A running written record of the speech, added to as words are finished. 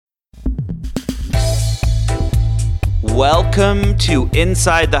Welcome to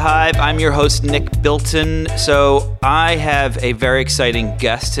Inside the Hive. I'm your host, Nick Bilton. So I have a very exciting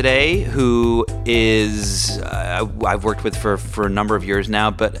guest today who is, I've worked with for a number of years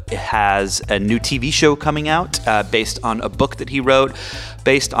now, but has a new TV show coming out based on a book that he wrote,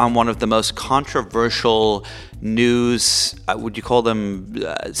 based on one of the most controversial news, would you call them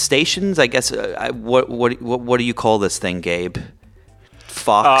stations? I guess, what do you call this thing, Gabe?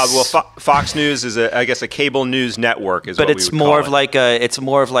 Fox. Fox News is a cable news network. But it's more of like an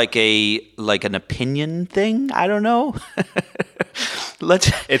opinion thing. I don't know.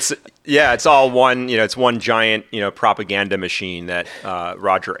 It's all one. It's one giant propaganda machine that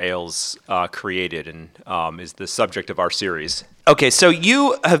Roger Ailes created and is the subject of our series. Okay, so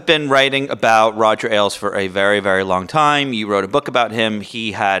you have been writing about Roger Ailes for a very, very long time. You wrote a book about him.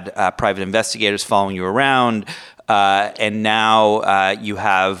 He had private investigators following you around. And now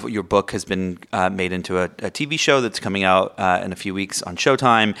your book has been made into a TV show that's coming out in a few weeks on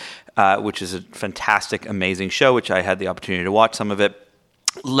Showtime, which is a fantastic, amazing show, which I had the opportunity to watch some of it.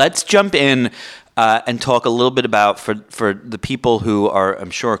 Let's jump in and talk a little bit about, for the people who are,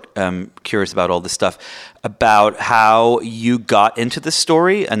 I'm sure, curious about all this stuff, about how you got into the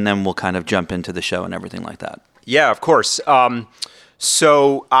story, and then we'll kind of jump into the show and everything like that. Yeah, of course.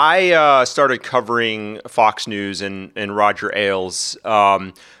 So I started covering Fox News and Roger Ailes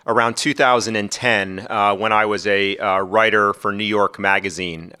around 2010 when I was a writer for New York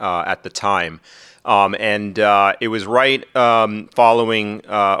Magazine at the time. And it was right following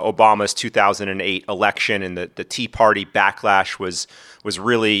Obama's 2008 election, and the Tea Party backlash was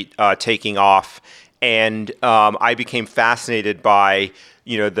really taking off. And I became fascinated by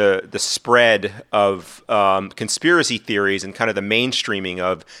the spread of conspiracy theories and kind of the mainstreaming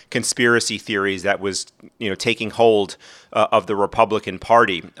of conspiracy theories that was taking hold of the Republican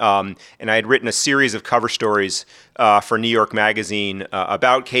Party. And I had written a series of cover stories for New York Magazine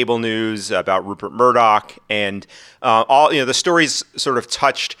about cable news, about Rupert Murdoch, and all the stories sort of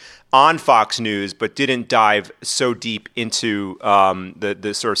touched on Fox News, but didn't dive so deep into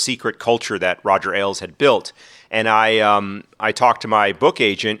the sort of secret culture that Roger Ailes had built. And I talked to my book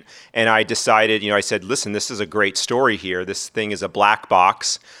agent, and I decided, I said, listen, this is a great story here. This thing is a black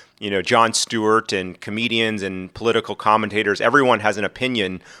box. Jon Stewart and comedians and political commentators, everyone has an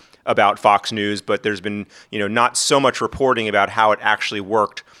opinion about Fox News, but there's been, not so much reporting about how it actually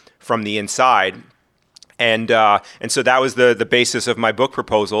worked from the inside. And so that was the basis of my book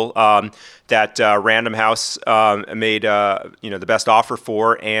proposal that Random House made the best offer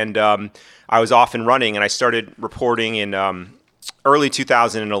for, and I was off and running, and I started reporting in early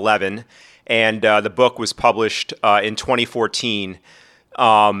 2011, and the book was published in 2014.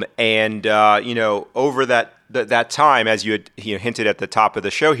 Over that time, as you had hinted at the top of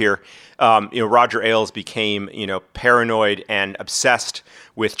the show here, Roger Ailes became paranoid and obsessed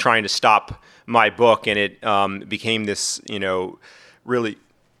with trying to stop my book, and it became this really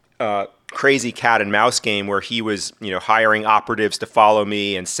crazy cat and mouse game where he was hiring operatives to follow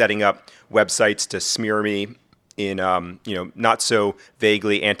me and setting up websites to smear me in not so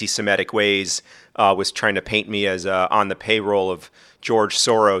vaguely anti-Semitic ways, was trying to paint me as on the payroll of George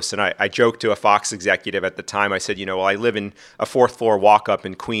Soros. And I joked to a Fox executive at the time. I said, I live in a fourth floor walk-up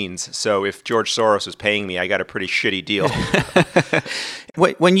in Queens, so if George Soros was paying me, I got a pretty shitty deal.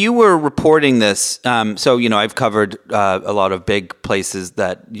 When you were reporting this, I've covered a lot of big places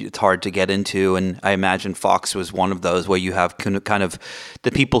that it's hard to get into, and I imagine Fox was one of those where you have kind of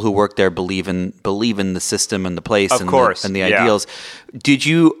the people who work there believe in the system and the place and the ideals.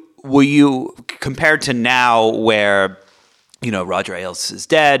 Were you compared to now where Roger Ailes is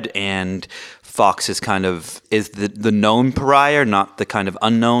dead and Fox is the known pariah, not the kind of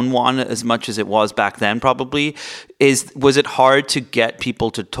unknown one as much as it was back then probably. Was it hard to get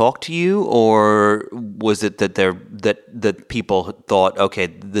people to talk to you, or was it that people thought, okay,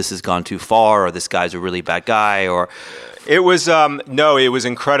 this has gone too far, or this guy's a really bad guy, or? It was it was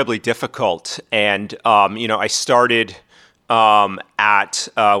incredibly difficult, and I started when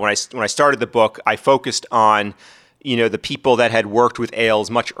I started the book, I focused on the people that had worked with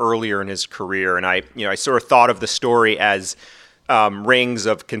Ailes much earlier in his career. And I sort of thought of the story as rings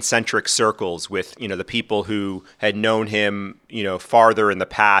of concentric circles with, the people who had known him, farther in the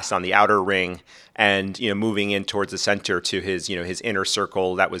past on the outer ring, and, moving in towards the center to his, his inner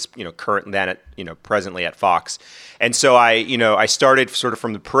circle that was, presently at Fox. And so I started sort of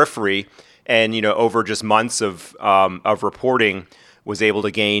from the periphery, and, over just months of reporting, was able to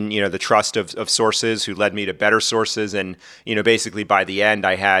gain, the trust of sources who led me to better sources. And, basically by the end,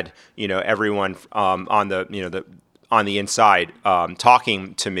 I had, everyone on the inside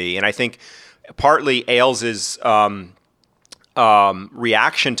talking to me. And I think partly Ailes's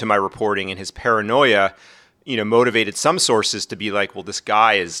reaction to my reporting and his paranoia, motivated some sources to be like, well, this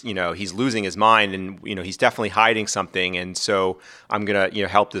guy is, he's losing his mind, and he's definitely hiding something, and so I'm gonna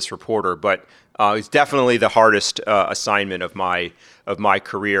help this reporter. But it's definitely the hardest assignment of my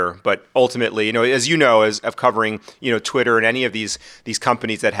career. But ultimately, as of covering Twitter and any of these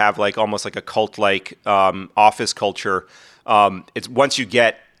companies that have like almost like a cult-like office culture, it's once you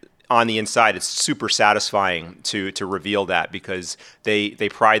get on the inside, it's super satisfying to reveal that, because they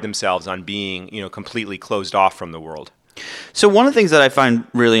pride themselves on being completely closed off from the world. So one of the things that I find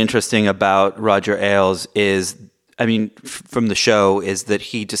really interesting about Roger Ailes is, from the show, is that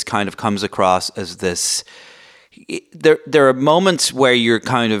he just kind of comes across as this. There are moments where you're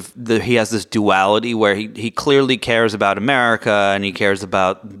he has this duality where he clearly cares about America and he cares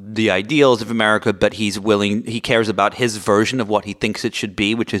about the ideals of America, but he cares about his version of what he thinks it should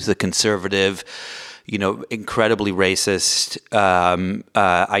be, which is the conservative, incredibly racist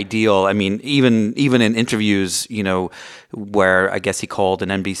ideal. Even in interviews, where I guess he called an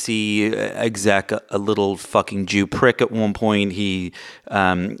NBC exec a little fucking Jew prick at one point. He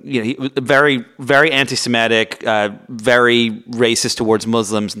very, very anti-Semitic, very racist towards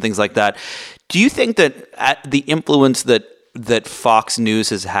Muslims and things like that. Do you think that the influence that Fox News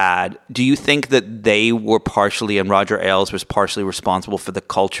has had, do you think that they were partially, and Roger Ailes was partially responsible for the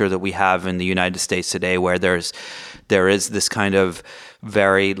culture that we have in the United States today, where there is this kind of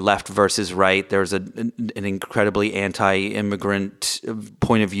very left versus right? There's an incredibly anti-immigrant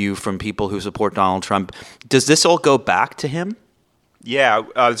point of view from people who support Donald Trump. Does this all go back to him? Yeah,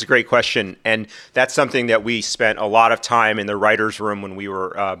 that's a great question. And that's something that we spent a lot of time in the writer's room when we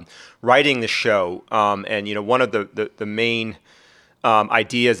were writing the show. And, one of the main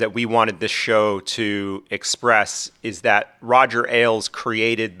ideas that we wanted this show to express is that Roger Ailes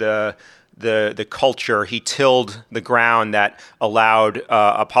created the culture. He tilled the ground that allowed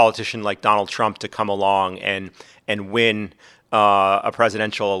a politician like Donald Trump to come along and win a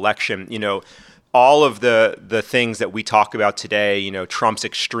presidential election. All of the things that we talk about today, Trump's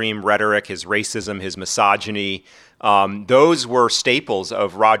extreme rhetoric, his racism, his misogyny, those were staples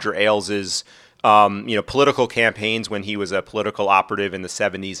of Roger Ailes' political campaigns when he was a political operative in the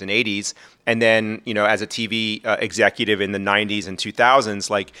 70s and 80s. And then, as a TV executive in the 90s and 2000s,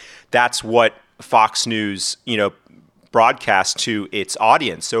 like that's what Fox News, broadcast to its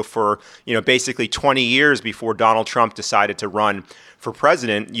audience. So for, basically 20 years before Donald Trump decided to run for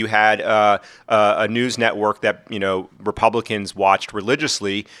president, you had a news network that, Republicans watched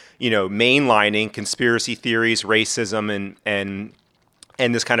religiously, mainlining conspiracy theories, racism, and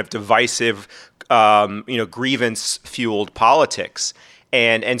this kind of divisive, grievance-fueled politics.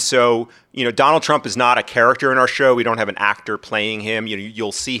 And so, Donald Trump is not a character in our show. We don't have an actor playing him.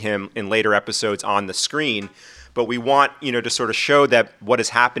 You'll see him in later episodes on the screen. But we want, to sort of show that what is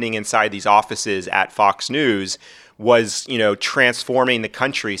happening inside these offices at Fox News was, transforming the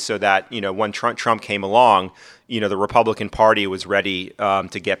country so that, when Trump came along, the Republican Party was ready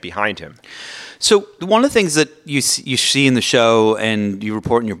to get behind him. So one of the things that you see in the show, and you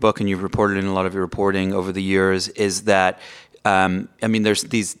report in your book, and you've reported in a lot of your reporting over the years, is that there's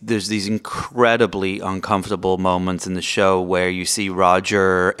these incredibly uncomfortable moments in the show where you see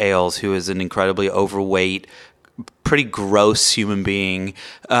Roger Ailes, who is an incredibly overweight, pretty gross human being,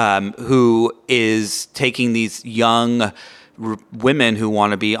 who is taking these young women who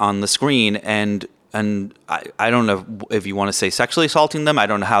want to be on the screen and I don't know if you want to say sexually assaulting them. I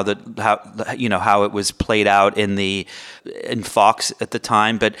don't know how it was played out in Fox at the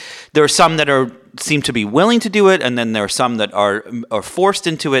time, but there are some that seem to be willing to do it, and then there are some that are forced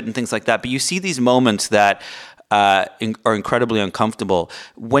into it and things like that. But you see these moments that are incredibly uncomfortable.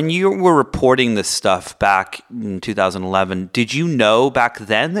 When you were reporting this stuff back in 2011, did you know back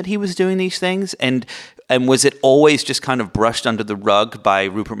then that he was doing these things? And was it always just kind of brushed under the rug by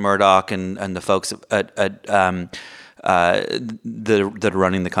Rupert Murdoch and the folks that are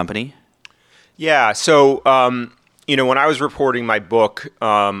running the company? Yeah. So, when I was reporting my book,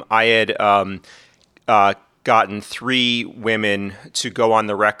 I had gotten 3 women to go on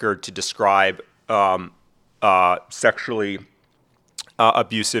the record to describe sexually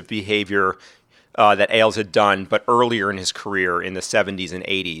abusive behavior that Ailes had done, but earlier in his career in the 70s and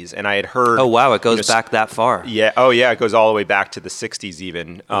 80s. And I had heard... Oh, wow. It goes back that far. Yeah. Oh, yeah. It goes all the way back to the 60s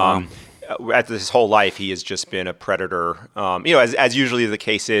even. Wow. at his whole life, he has just been a predator. As usually the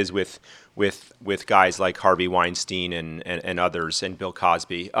case is with guys like Harvey Weinstein and others, and Bill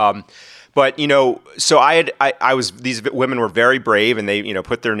Cosby. But so I was, these women were very brave, and they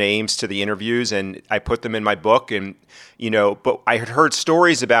put their names to the interviews, and I put them in my book, and but I had heard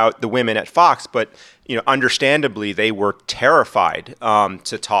stories about the women at Fox, but understandably they were terrified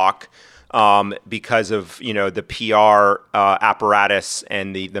to talk. Because of the PR apparatus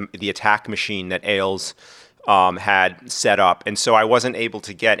and the attack machine that Ailes had set up, and so I wasn't able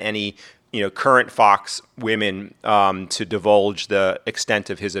to get any current Fox women to divulge the extent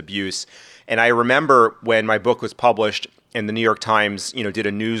of his abuse. And I remember when my book was published, and the New York Times did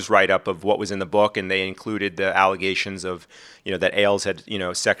a news write-up of what was in the book, and they included the allegations of that Ailes had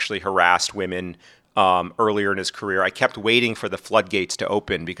sexually harassed women earlier in his career. I kept waiting for the floodgates to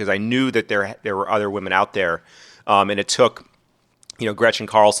open because I knew that there were other women out there, and it took Gretchen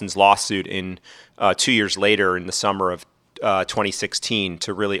Carlson's lawsuit in 2 years later in the summer of 2016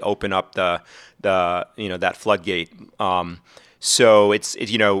 to really open up the that floodgate. So it's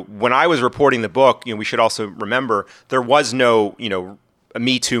when I was reporting the book, we should also remember there was no a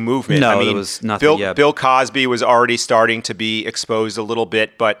Me Too movement. No, there was nothing. Bill Cosby was already starting to be exposed a little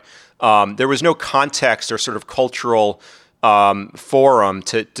bit, but there was no context or sort of cultural forum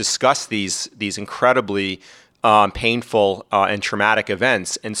to discuss these incredibly painful and traumatic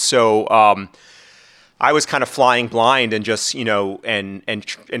events. And so I was kind of flying blind and just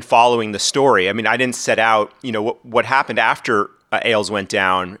and following the story. I mean, I didn't set out. What happened after Ailes went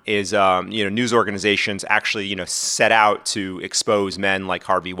down is news organizations actually set out to expose men like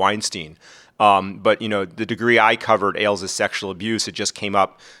Harvey Weinstein. But the degree I covered Ailes' sexual abuse, it just came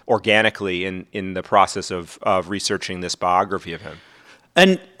up organically in the process of researching this biography of him.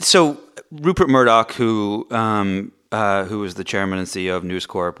 And so Rupert Murdoch, who was the chairman and CEO of News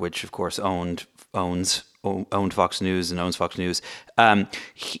Corp, which of course owned Fox News and owns Fox News,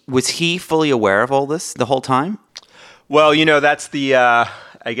 was he fully aware of all this the whole time? Well, that's the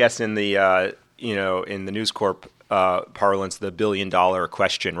I guess in the in the News Corp parlance, the $1 billion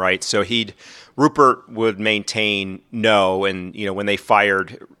question, right? So Rupert would maintain no, and when they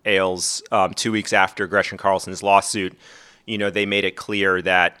fired Ailes 2 weeks after Gretchen Carlson's lawsuit, they made it clear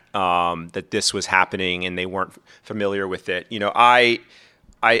that that this was happening and they weren't familiar with it.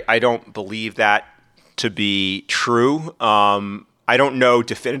 I don't believe that to be true. I don't know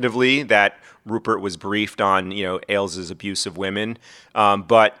definitively that Rupert was briefed on, Ailes' abuse of women.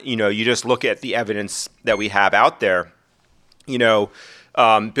 But, you just look at the evidence that we have out there. Bill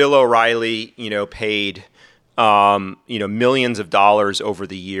O'Reilly, paid, millions of dollars over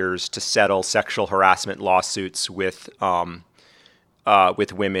the years to settle sexual harassment lawsuits with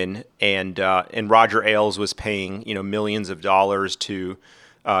women. And Roger Ailes was paying, millions of dollars to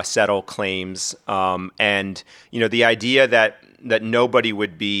settle claims. And the idea that nobody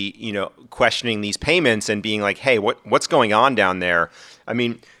would be, questioning these payments and being like, hey, what's going on down there? I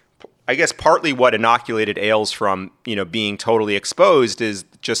mean, I guess partly what inoculated Ailes from, being totally exposed is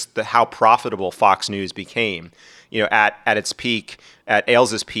just how profitable Fox News became. At its peak, at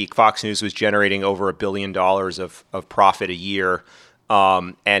Ailes' peak, Fox News was generating over $1 billion of profit a year.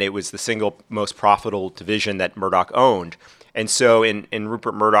 And it was the single most profitable division that Murdoch owned. And so in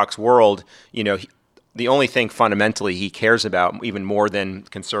Rupert Murdoch's world, the only thing fundamentally he cares about, even more than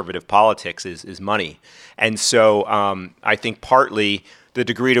conservative politics, is money. And so I think partly the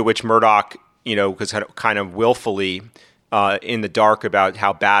degree to which Murdoch, was kind of willfully in the dark about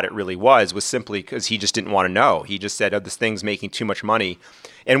how bad it really was simply because he just didn't want to know. He just said, "Oh, this thing's making too much money,"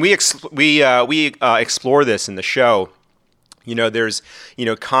 and we explore this in the show. There's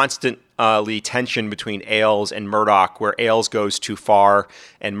constantly tension between Ailes and Murdoch, where Ailes goes too far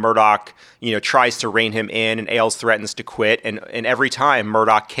and Murdoch, tries to rein him in, and Ailes threatens to quit. And every time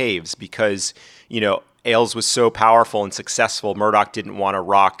Murdoch caves because, Ailes was so powerful and successful, Murdoch didn't want to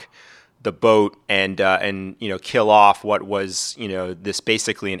rock the boat and kill off what was, this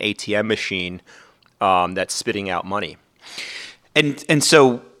basically an ATM machine that's spitting out money. And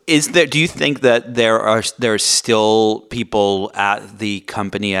so do you think that there's still people at the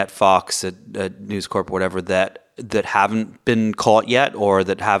company, at Fox, at News Corp, whatever, that haven't been caught yet, or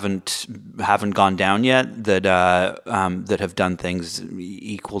that haven't gone down yet, that have done things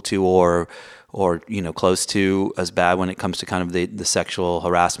equal to or close to as bad when it comes to kind of the sexual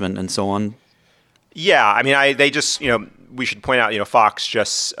harassment and so on? Yeah, I mean, they just we should point out, Fox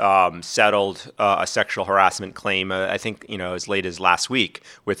just settled a sexual harassment claim, I think, as late as last week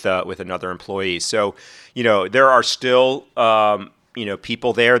with another employee. So, there are still,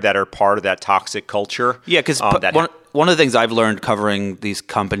 people there that are part of that toxic culture. Yeah, because one of the things I've learned covering these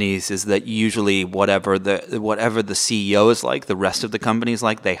companies is that usually whatever the CEO is like, the rest of the company is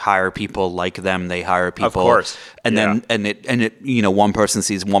like, they hire people like them. They hire people, of course, and then one person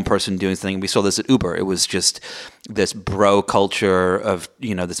sees one person doing something. We saw this at Uber. It was just this bro culture of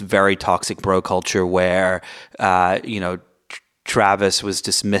this very toxic bro culture where Travis was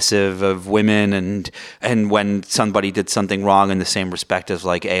dismissive of women, and when somebody did something wrong in the same respect as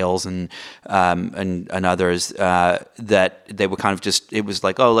like Ailes and others, that they were kind of just, it was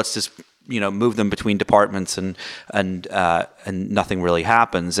like, oh, let's just move them between departments and nothing really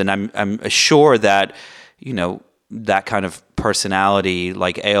happens. And I'm sure that that kind of personality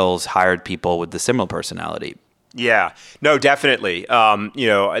like Ailes hired people with the similar personality. Yeah, no, definitely.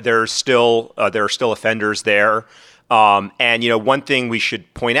 There are still offenders there. And one thing we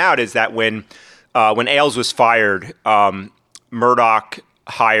should point out is that when Ailes was fired, Murdoch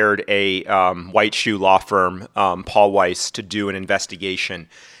hired a white shoe law firm, Paul Weiss, to do an investigation.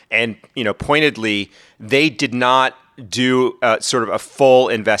 And pointedly, they did not do sort of a full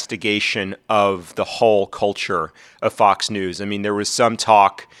investigation of the whole culture of Fox News. I mean, there was some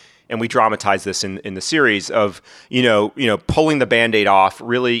talk, and we dramatized this in the series, of pulling the Band-Aid off,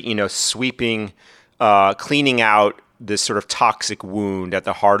 really sweeping. Cleaning out this sort of toxic wound at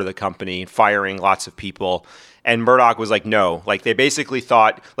the heart of the company, firing lots of people. And Murdoch was like, no. Like, they basically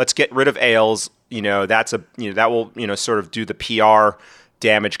thought, let's get rid of Ailes. That will sort of do the PR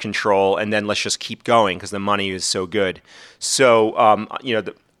damage control, and then let's just keep going because the money is so good. So,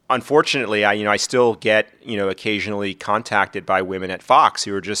 unfortunately, I still get occasionally contacted by women at Fox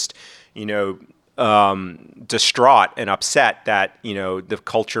who are just distraught and upset that the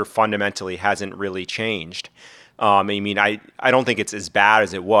culture fundamentally hasn't really changed. I mean, I don't think it's as bad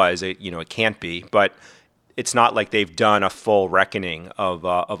as it was. It can't be, but it's not like they've done a full reckoning of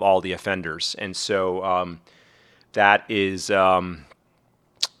all the offenders, and so that is.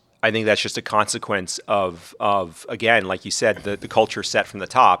 I think that's just a consequence of again, like you said, the culture set from the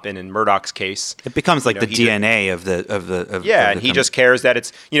top. And in Murdoch's case, it becomes like the DNA of the. And he just cares that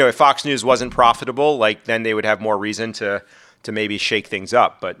it's if Fox News wasn't profitable, like then they would have more reason to maybe shake things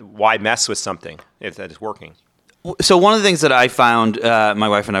up. But why mess with something if that is working? So one of the things that I found, my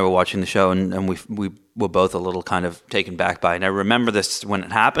wife and I were watching the show, and we were both a little kind of taken back by it. And I remember this when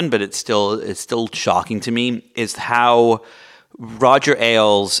it happened, but it's still shocking to me, is how Roger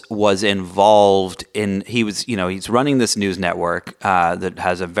Ailes was involved in, he's running this news network that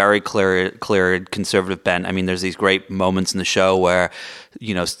has a very clear conservative bent. I mean, there's these great moments in the show where,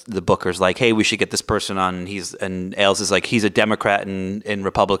 the booker's like, hey, we should get this person on. And Ailes is like, he's a Democrat in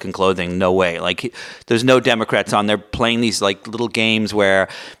Republican clothing. No way. Like, there's no Democrats on. They're playing these like little games where,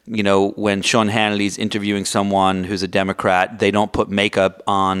 when Sean Hannity's interviewing someone who's a Democrat, they don't put makeup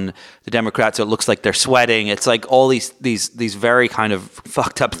on the Democrat, so it looks like they're sweating. It's like all these very kind of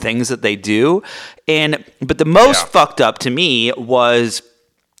fucked up things that they do. But the most fucked up to me was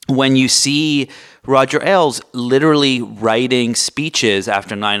when you see Roger Ailes literally writing speeches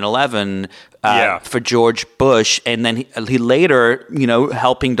after 9/11 for George Bush, and then he later,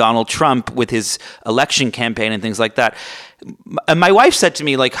 helping Donald Trump with his election campaign and things like that. And my wife said to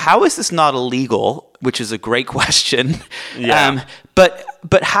me, like, how is this not illegal? Which is a great question. Yeah.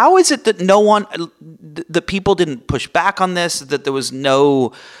 But how is it that that people didn't push back on this, that there was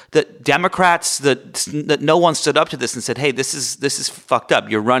that Democrats, that no one stood up to this and said, hey, this is fucked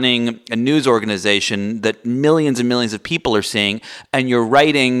up. You're running a news organization that millions and millions of people are seeing, and you're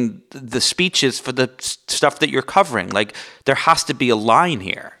writing the speeches for the stuff that you're covering. Like, there has to be a line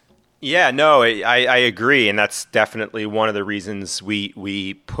here. Yeah, no, I agree. And that's definitely one of the reasons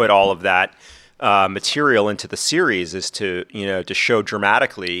we put all of that material into the series, is to show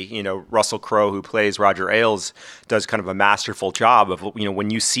dramatically. Russell Crowe, who plays Roger Ailes, does kind of a masterful job of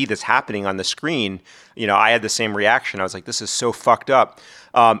when you see this happening on the screen. I had the same reaction. I was like, this is so fucked up.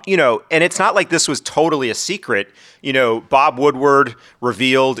 And it's not like this was totally a secret. Bob Woodward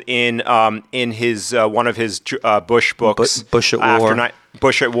revealed in his one of his Bush books, Bush at War.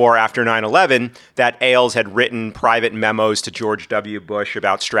 Bush at War after 9/11, that Ailes had written private memos to George W. Bush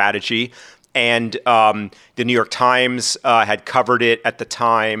about strategy. And the New York Times had covered it at the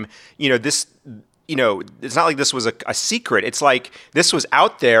time. It's not like this was a secret. It's like this was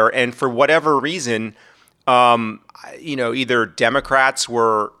out there, and for whatever reason, either Democrats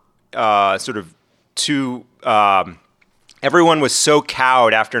were sort of too. Everyone was so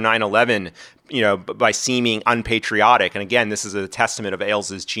cowed after 9/11. By seeming unpatriotic. And again, this is a testament of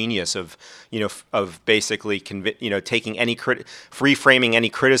Ailes' genius of basically taking any reframing any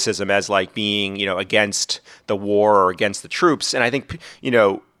criticism as like being against the war or against the troops. And I think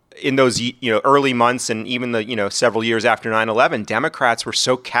in those early months and even the several years after 9/11, Democrats were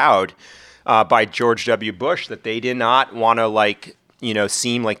so cowed by George W. Bush that they did not want to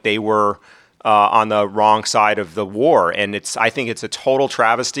seem like they were on the wrong side of the war. And I think it's a total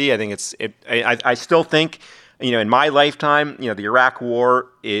travesty. I think I still think, in my lifetime, the Iraq War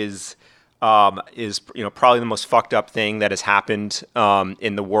is probably the most fucked up thing that has happened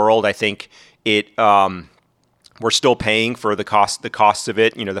in the world. I think we're still paying for the costs of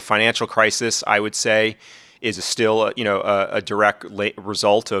it. The financial crisis, I would say, is still a direct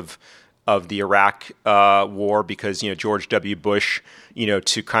result of the Iraq war, because George W. Bush,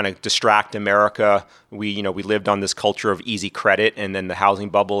 to kind of distract America, we lived on this culture of easy credit, and then the housing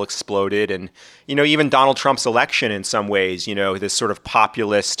bubble exploded, and even Donald Trump's election in some ways, this sort of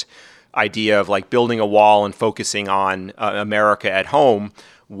populist idea of like building a wall and focusing on America at home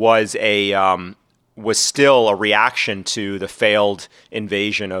was still a reaction to the failed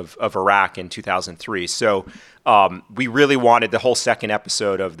invasion of Iraq in 2003. So we really wanted, the whole second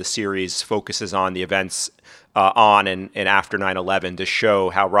episode of the series focuses on the events on and after 9/11 to show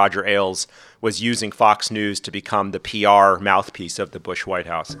how Roger Ailes was using Fox News to become the PR mouthpiece of the Bush White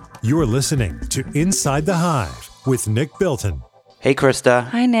House. You're listening to Inside the Hive with Nick Bilton. Hey, Krista.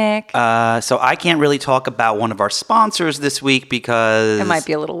 Hi, Nick. So I can't really talk about one of our sponsors this week because it might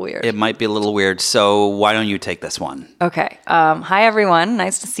be a little weird. So why don't you take this one? Okay. Hi, everyone.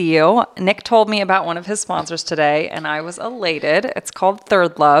 Nice to see you. Nick told me about one of his sponsors today, and I was elated. It's called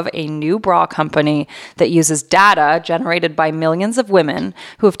Third Love, a new bra company that uses data generated by millions of women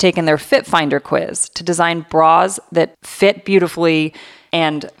who have taken their Fit Finder quiz to design bras that fit beautifully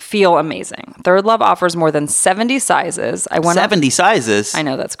and feel amazing. Third Love offers more than 70 sizes. 70 sizes? I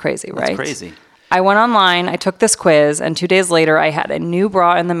know, that's crazy, right? That's crazy. I went online, I took this quiz, and 2 days later, I had a new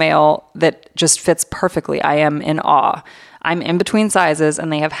bra in the mail that just fits perfectly. I am in awe. I'm in between sizes,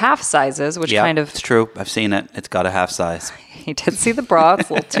 and they have half sizes, which kind of... It's true. I've seen it. It's got a half size. You did see the bra. It's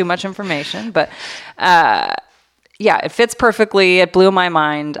a little too much information, but... yeah, it fits perfectly. It blew my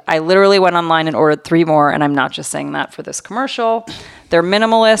mind. I literally went online and ordered 3 more, and I'm not just saying that for this commercial. They're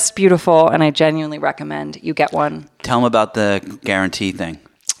minimalist, beautiful, and I genuinely recommend you get one. Tell them about the guarantee thing.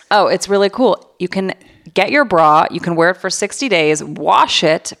 Oh, it's really cool. You can get your bra, you can wear it for 60 days, wash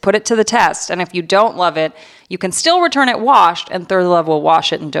it, put it to the test, and if you don't love it, you can still return it washed, and Third Love will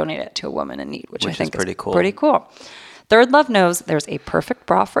wash it and donate it to a woman in need, which I think is pretty cool. Third Love knows there's a perfect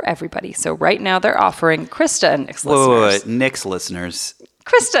bra for everybody. So right now they're offering Krista and Nick's listeners. Wait. Nick's listeners.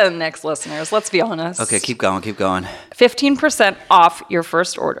 Krista and Nick's listeners, let's be honest. Okay, keep going. 15% off your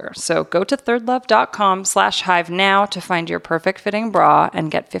first order. So go to thirdlove.com/hive now to find your perfect fitting bra and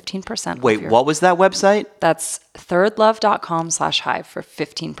get 15% Wait, what was that website? That's thirdlove.com/hive for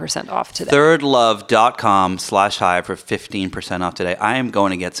 15% off today. Thirdlove.com/hive for 15% off today. I am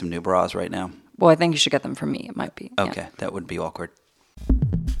going to get some new bras right now. Well, I think you should get them from me. It might be. Okay, that would be awkward.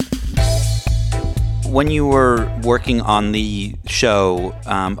 When you were working on the show,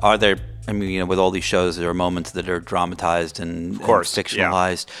 are there, with all these shows, there are moments that are dramatized and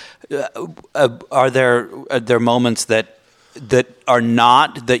fictionalized. Yeah. Are there moments that are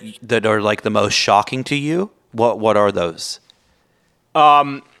not, that are like the most shocking to you? What are those?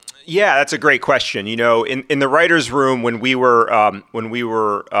 Yeah, that's a great question. In the writer's room, when we were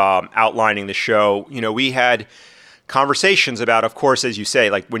outlining the show, we had conversations about, of course, as you say,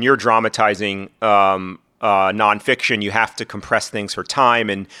 like when you're dramatizing nonfiction, you have to compress things for time.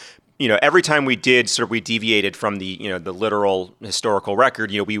 And every time we deviated from the literal historical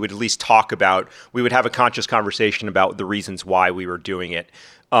record, we would at least we would have a conscious conversation about the reasons why we were doing it.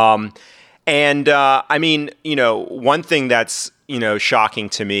 One thing that's shocking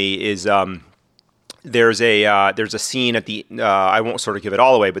to me is there's a scene at the I won't sort of give it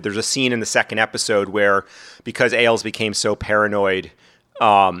all away, but there's a scene in the second episode where, because Ailes became so paranoid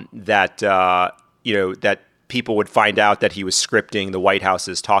that people would find out that he was scripting the White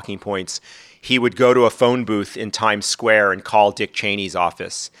House's talking points, he would go to a phone booth in Times Square and call Dick Cheney's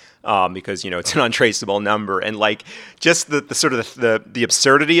office. Because it's an untraceable number, and like just the sort of the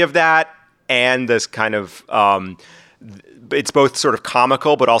absurdity of that, and this kind of it's both sort of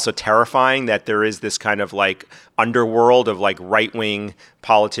comical but also terrifying that there is this kind of like underworld of like right-wing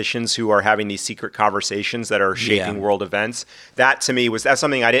politicians who are having these secret conversations that are shaping world events. That to me that's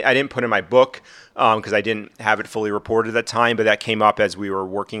something I didn't put in my book because I didn't have it fully reported at that time, but that came up as we were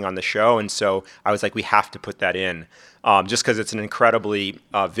working on the show, and so I was like, we have to put that in. Just because it's an incredibly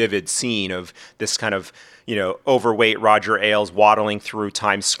vivid scene of this kind of, overweight Roger Ailes waddling through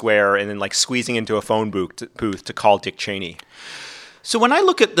Times Square and then like squeezing into a phone booth to call Dick Cheney. So when I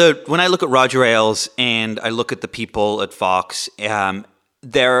look at Roger Ailes and I look at the people at Fox,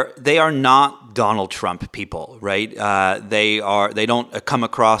 they are not Donald Trump people, right? They don't come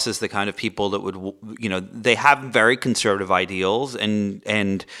across as the kind of people that would, they have very conservative ideals.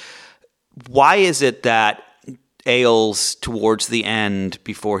 And why is it that Ailes, towards the end,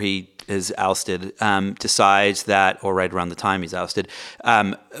 before he is ousted, decides that, or right around the time he's ousted,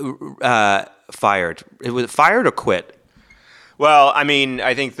 fired? It was fired or quit? Well, I mean,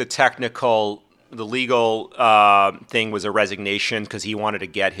 I think the legal thing was a resignation because he wanted to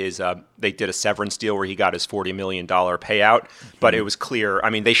get his, they did a severance deal where he got his $40 million payout, but it was clear, I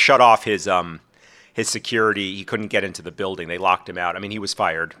mean, they shut off his security. He couldn't get into the building. They locked him out. I mean, he was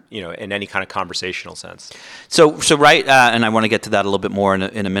fired, in any kind of conversational sense. So right, and I want to get to that a little bit more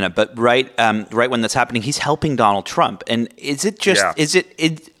in a minute, but right when that's happening, he's helping Donald Trump. And is it just,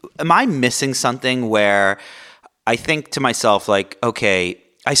 am I missing something where I think to myself, like, okay,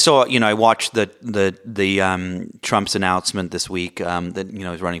 I saw, I watched the Trump's announcement this week that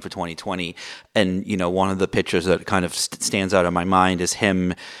he's running for 2020, and one of the pictures that kind of stands out in my mind is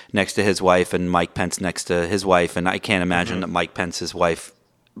him next to his wife and Mike Pence next to his wife, and I can't imagine that Mike Pence's wife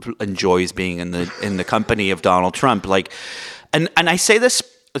enjoys being in the company of Donald Trump. Like, and I say this,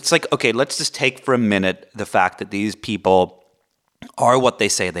 it's like, okay, let's just take for a minute the fact that these people are what they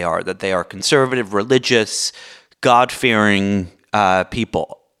say they are, that they are conservative, religious, God-fearing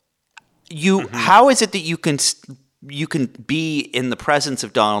people. How is it that you can be in the presence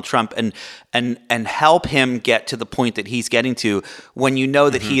of Donald Trump and help him get to the point that he's getting to when you know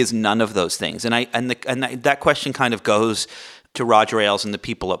that he is none of those things? And that question kind of goes to Roger Ailes and the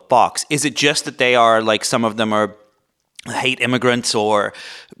people at Fox. Is it just that they are, like, some of them are hate immigrants or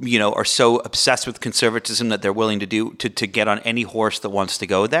are so obsessed with conservatism that they're willing to get on any horse that wants to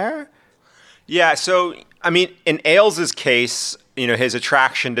go there? Yeah, so I mean, in Ailes' case, his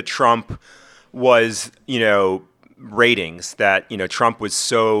attraction to Trump was, ratings, that, Trump was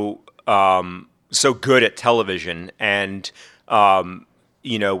so good at television and,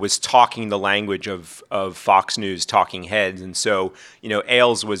 was talking the language of Fox News talking heads. And so,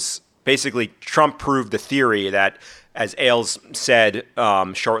 Ailes was basically, Trump proved the theory that, as Ailes said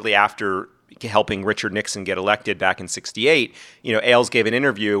shortly after helping Richard Nixon get elected back in '68, Ailes gave an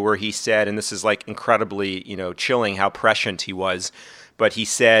interview where he said, and this is like incredibly, chilling how prescient he was, but he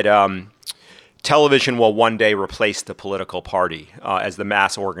said, television will one day replace the political party as the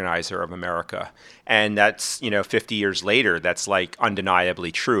mass organizer of America. And that's, 50 years later, that's like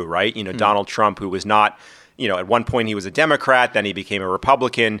undeniably true, right? Donald Trump, who was not, at one point he was a Democrat, then he became a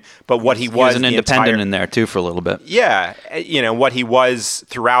Republican, but what he was an independent in there too for a little bit. Yeah, what he was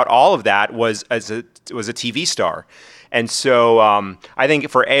throughout all of that was a TV star, and so I think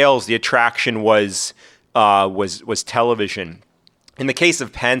for Ailes the attraction was television. In the case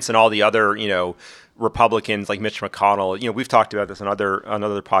of Pence and all the other Republicans like Mitch McConnell, we've talked about this on other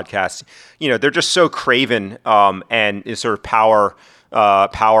podcasts. They're just so craven and is sort of power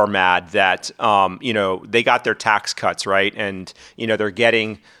mad that, they got their tax cuts, right? And, they're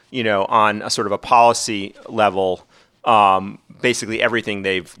getting, on a sort of a policy level, basically everything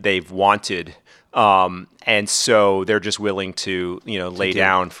they've wanted. And so they're just willing to, lay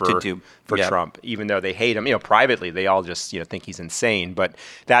down for Trump, even though they hate him, privately, they all just, think he's insane. But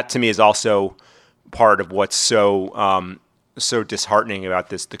that to me is also part of what's so disheartening about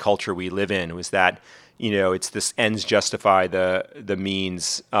the culture we live in, was that, it's this ends justify the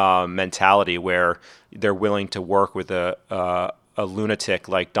means mentality where they're willing to work with a lunatic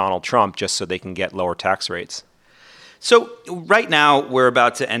like Donald Trump just so they can get lower tax rates. So right now we're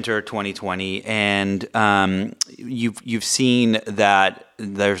about to enter 2020, and you've seen that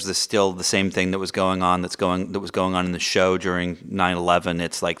there's still the same thing that was going on in the show during 9/11.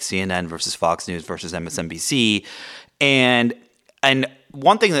 It's like CNN versus Fox News versus MSNBC, and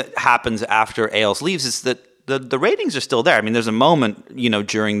one thing that happens after Ailes leaves is that the ratings are still there. I mean, there's a moment,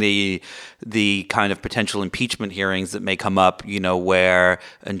 during the kind of potential impeachment hearings that may come up, where,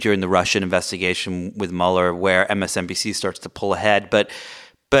 and during the Russian investigation with Mueller, where MSNBC starts to pull ahead. But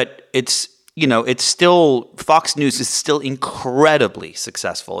it's, it's still, Fox News is still incredibly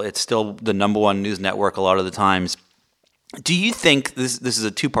successful. It's still the number one news network a lot of the times. Do you think, this is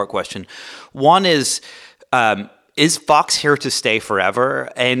a two-part question. One is Fox here to stay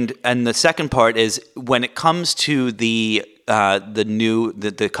forever? And the second part is, when it comes to the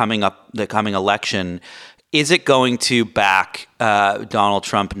coming election, is it going to back Donald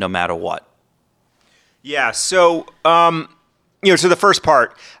Trump no matter what? Yeah. So so the first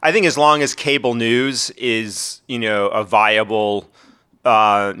part, I think as long as cable news is a viable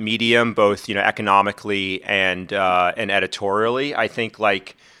medium, both economically and editorially, I think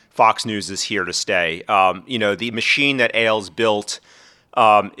Fox News is here to stay. The machine that Ailes built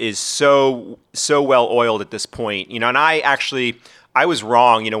is so well oiled at this point. And I was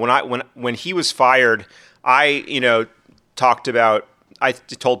wrong. When he was fired, I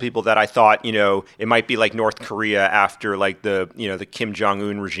told people that I thought, it might be like North Korea after like the Kim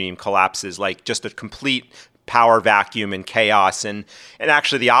Jong-un regime collapses, like just a complete power vacuum and chaos. And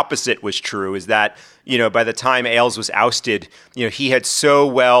actually the opposite was true, is that, by the time Ailes was ousted, he had so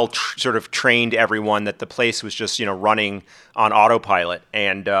well sort of trained everyone that the place was just, running on autopilot.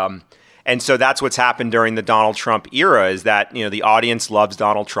 And so that's what's happened during the Donald Trump era, is that, the audience loves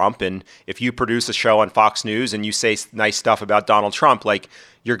Donald Trump. And if you produce a show on Fox News and you say nice stuff about Donald Trump, like,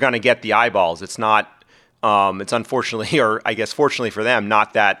 you're going to get the eyeballs. It's not, it's unfortunately, or I guess fortunately for them,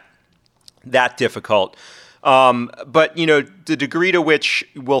 not that difficult. But, the degree to which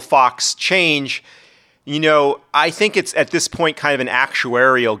will Fox change, I think it's at this point kind of an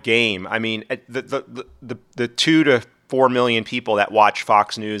actuarial game. I mean, the 2 to 4 million people that watch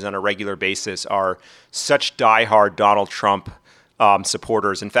Fox News on a regular basis are such diehard Donald Trump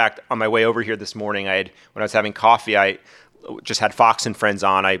supporters. In fact, on my way over here this morning, when I was having coffee, I just had Fox and Friends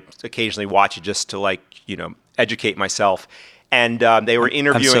on. I occasionally watch it just to educate myself. And they were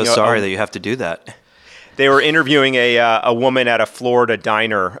interviewing. I'm so sorry that you have to do that. They were interviewing a woman at a Florida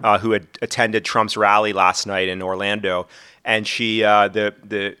diner who had attended Trump's rally last night in Orlando. And she,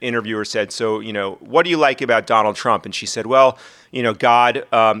 the interviewer said, "So, what do you like about Donald Trump?" And she said, "Well,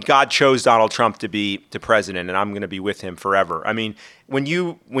 God chose Donald Trump to be the president, and I'm going to be with him forever." I mean, when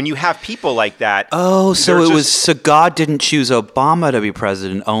you have people like that. Oh, so God didn't choose Obama to be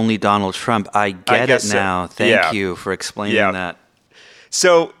president, only Donald Trump. I get it now. So. Thank you for explaining that.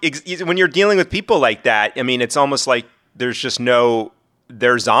 So when you're dealing with people like that, I mean, it's almost like they're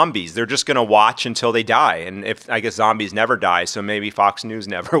zombies. They're just going to watch until they die. And I guess zombies never die, so maybe Fox News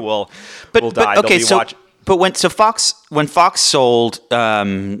never will die. Okay, but when Fox sold,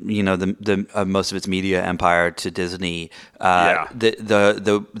 the most of its media empire to Disney, the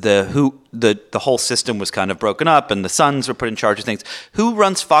whole system was kind of broken up, and the sons were put in charge of things. Who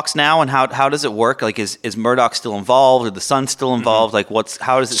runs Fox now, and how does it work? Like, is Murdoch still involved? Are the sons still involved? Mm-hmm. Like,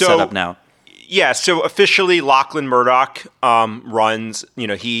 how is it set up now? Yeah, so officially Lachlan Murdoch runs.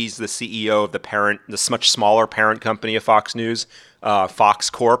 He's the CEO of the much smaller parent company of Fox News, Fox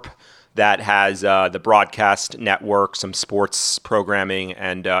Corp, that has the broadcast network, some sports programming,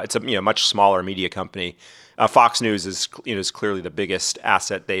 and it's a much smaller media company. Fox News is clearly the biggest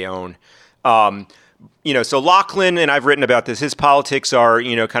asset they own. So Lachlan, and I've written about this, his politics are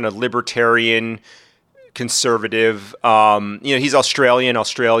kind of libertarian, conservative. He's Australian.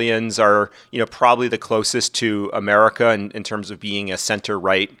 Australians are probably the closest to America in terms of being a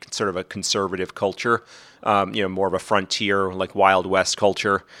center-right, sort of a conservative culture. More of a frontier, like Wild West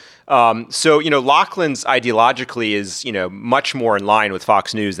culture. So Lachlan's ideologically is much more in line with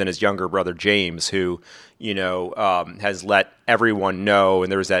Fox News than his younger brother James, who has let everyone know.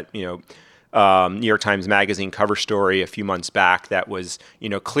 And there was that New York Times Magazine cover story a few months back that was,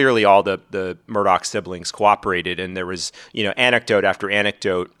 clearly all the Murdoch siblings cooperated, and there was, anecdote after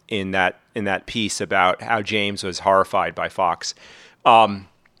anecdote in that piece about how James was horrified by Fox.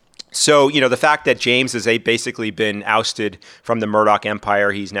 So, the fact that James has basically been ousted from the Murdoch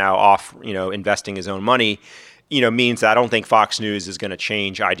empire, he's now off, investing his own money, means that I don't think Fox News is going to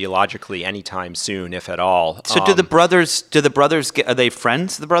change ideologically anytime soon, if at all. So do the brothers are they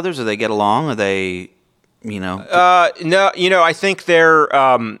friends, the brothers? Do they get along? Are they, No, I think they're,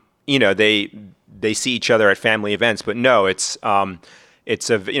 they see each other at family events, but no, it's a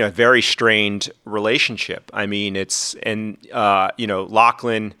very strained relationship. I mean,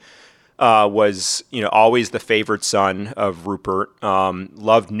 Lachlan was always the favored son of Rupert.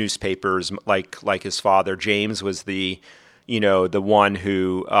 Loved newspapers like his father. James was the one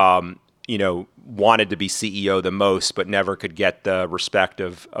who wanted to be CEO the most, but never could get the respect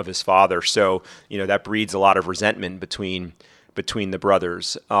of his father. So that breeds a lot of resentment between the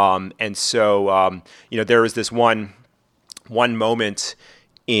brothers. And so there was this one moment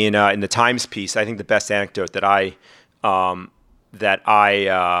in the Times piece. I think the best anecdote that I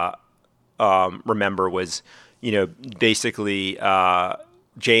remember was, basically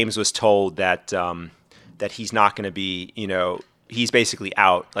James was told that he's not going to be, he's basically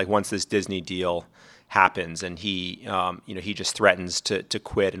out. Like, once this Disney deal happens, and he just threatens to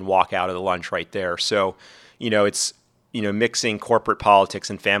quit and walk out of the lunch right there. So, it's mixing corporate politics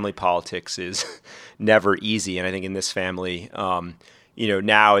and family politics is never easy. And I think in this family,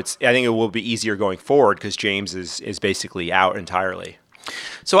 now I think it will be easier going forward because James is basically out entirely.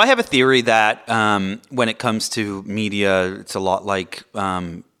 So I have a theory that when it comes to media, it's a lot like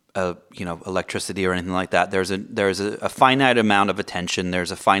electricity or anything like that. There's a finite amount of attention.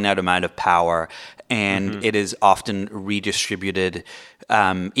 There's a finite amount of power, and it is often redistributed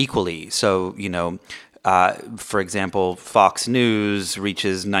equally. So, for example, Fox News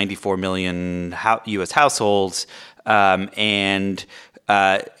reaches 94 million U.S. households, and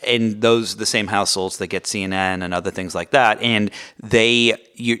those are the same households that get CNN and other things like that. And the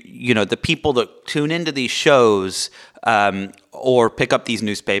people that tune into these shows or pick up these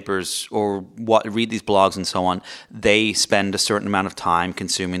newspapers or read these blogs and so on, they spend a certain amount of time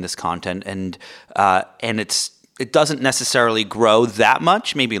consuming this content, and it doesn't necessarily grow that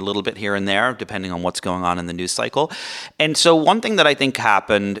much, maybe a little bit here and there, depending on what's going on in the news cycle. And so one thing that I think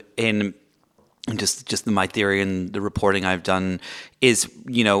happened in just my theory and the reporting I've done is,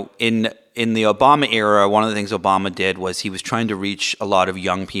 in the Obama era, one of the things Obama did was he was trying to reach a lot of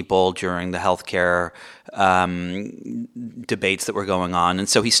young people during the healthcare debates that were going on. And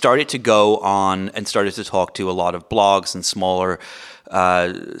so he started to go on and started to talk to a lot of blogs and smaller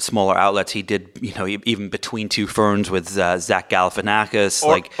outlets. He did, even Between Two Ferns with Zach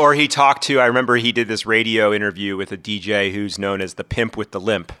Galifianakis. Or he talked to, I remember he did this radio interview with a DJ who's known as the Pimp with the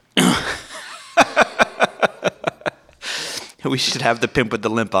Limp. We should have the Pimp with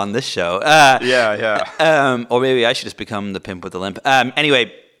the Limp on this show. Yeah. Or maybe I should just become the Pimp with the Limp.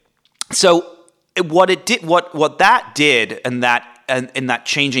 Anyway, so what that did, and that in that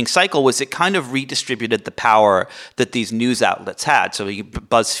changing cycle, was it kind of redistributed the power that these news outlets had. So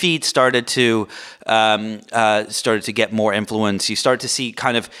BuzzFeed started to get more influence. You start to see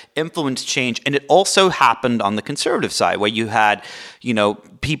kind of influence change, and it also happened on the conservative side, where you had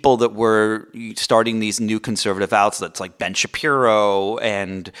people that were starting these new conservative outlets like Ben Shapiro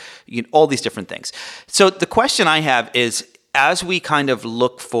and all these different things. So the question I have is, as we kind of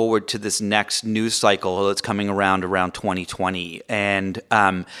look forward to this next news cycle that's coming around 2020, and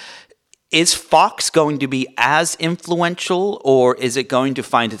is Fox going to be as influential, or is it going to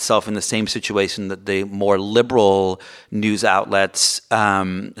find itself in the same situation that the more liberal news outlets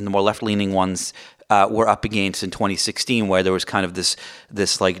and the more left-leaning ones were up against in 2016, where there was kind of this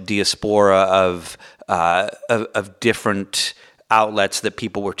like diaspora of different outlets that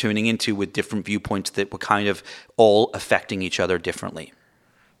people were tuning into with different viewpoints that were kind of all affecting each other differently?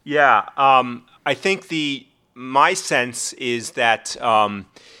 Yeah, I think my sense is that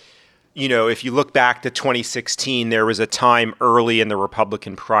if you look back to 2016, there was a time early in the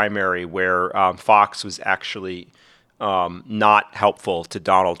Republican primary where Fox was actually not helpful to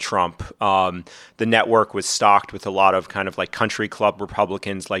Donald Trump. The network was stocked with a lot of kind of like country club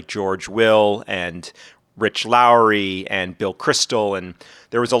Republicans like George Will and Rich Lowry and Bill Kristol, and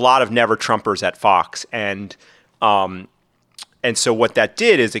there was a lot of never Trumpers at Fox, and so what that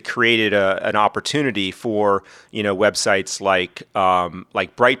did is it created an opportunity for websites like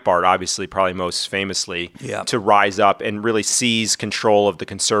Breitbart, obviously probably most famously, to rise up and really seize control of the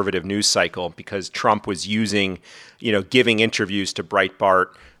conservative news cycle, because Trump was using giving interviews to Breitbart,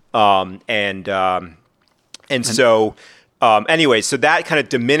 anyway, so that kind of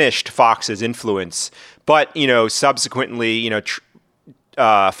diminished Fox's influence. But, subsequently,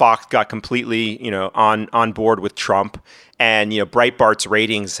 Fox got completely, on board with Trump. And, Breitbart's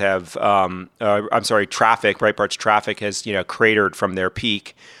ratings have, Breitbart's traffic has, cratered from their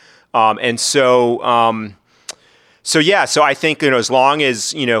peak. So I think, as long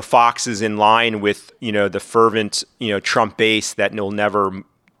as, Fox is in line with, the fervent, Trump base that will never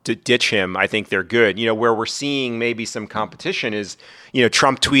to ditch him, I think they're good. Where we're seeing maybe some competition is,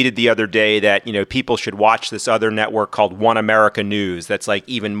 Trump tweeted the other day that, people should watch this other network called One America News that's like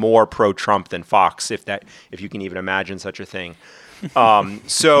even more pro-Trump than Fox, if you can even imagine such a thing. I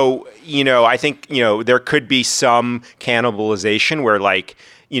think, there could be some cannibalization where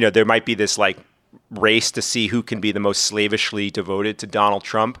there might be this race to see who can be the most slavishly devoted to Donald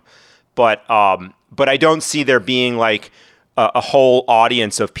Trump. But I don't see there being a whole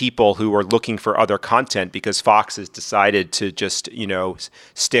audience of people who are looking for other content, because Fox has decided to just,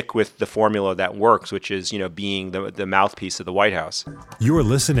 stick with the formula that works, which is, being the mouthpiece of the White House. You're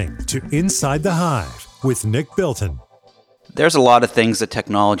listening to Inside the Hive with Nick Bilton. There's a lot of things that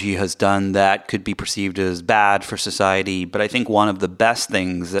technology has done that could be perceived as bad for society, but I think one of the best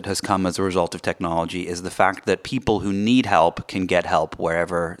things that has come as a result of technology is the fact that people who need help can get help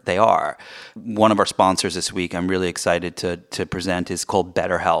wherever they are. One of our sponsors this week, I'm really excited to present, is called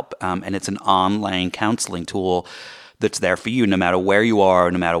BetterHelp, and it's an online counseling tool that's there for you no matter where you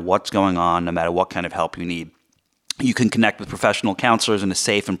are, no matter what's going on, no matter what kind of help you need. You can connect with professional counselors in a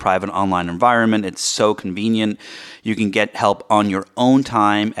safe and private online environment. It's so convenient. You can get help on your own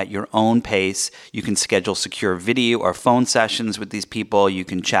time, at your own pace. You can schedule secure video or phone sessions with these people. You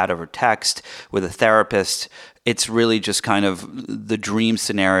can chat over text with a therapist. It's really just kind of the dream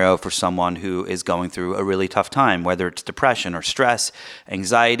scenario for someone who is going through a really tough time, whether it's depression or stress,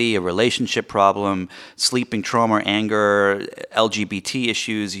 anxiety, a relationship problem, sleeping trauma, anger, LGBT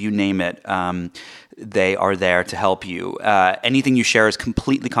issues, you name it. They are there to help you. Anything you share is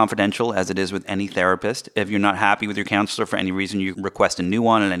completely confidential, as it is with any therapist. If you're not happy with your counselor for any reason, you can request a new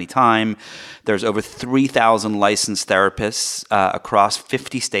one at any time. There's over 3,000 licensed therapists across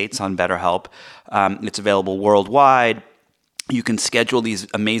 50 states on BetterHelp. It's available worldwide. You can schedule these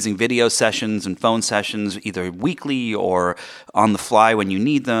amazing video sessions and phone sessions either weekly or on the fly when you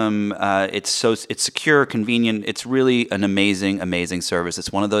need them. It's secure, convenient. It's really an amazing service.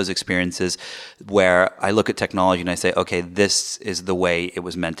 It's one of those experiences where I look at technology and I say, okay, this is the way it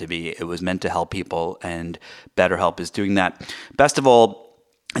was meant to be. It was meant to help people, and BetterHelp is doing that. Best of all,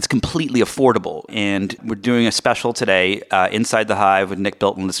 it's completely affordable, and we're doing a special today. Inside the Hive with Nick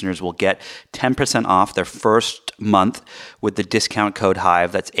Bilton listeners will get 10% off their first month with the discount code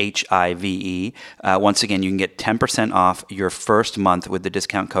HIVE. That's HIVE. Once again, you can get 10% off your first month with the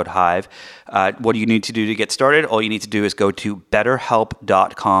discount code HIVE. What do you need to do to get started? All you need to do is go to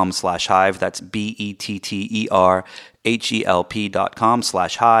betterhelp.com/hive. That's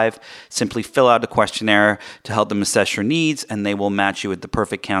BETTERHELP.com/hive. Simply fill out a questionnaire to help them assess your needs, and they will match you with the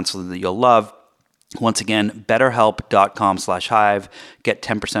perfect counselor that you'll love. Once again, betterhelp.com/hive. Get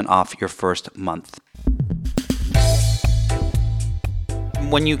 10% off your first month.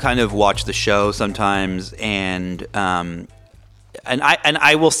 When you kind of watch the show sometimes, and I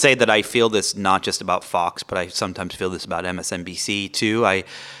will say that I feel this not just about Fox, but I sometimes feel this about MSNBC too.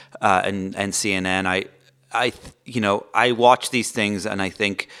 And CNN. I watch these things and I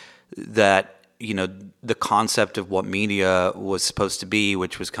think that, the concept of what media was supposed to be,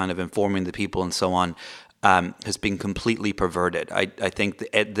 which was kind of informing the people and so on, has been completely perverted. I think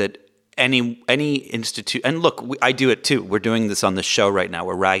that any institute, and look, I do it too. We're doing this on the show right now.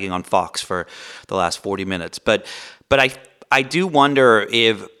 We're ragging on Fox for the last 40 minutes. But I do wonder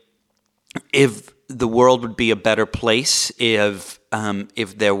if the world would be a better place if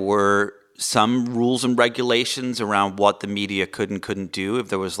there were some rules and regulations around what the media could and couldn't do. If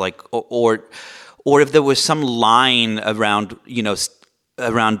there was or if there was some line around,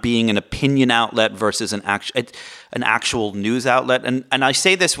 around being an opinion outlet versus an actual news outlet. And I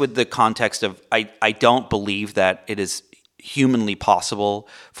say this with the context of I don't believe that it is humanly possible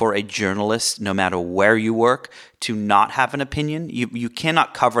for a journalist, no matter where you work, to not have an opinion. You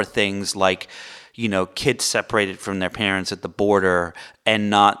cannot cover things like, kids separated from their parents at the border and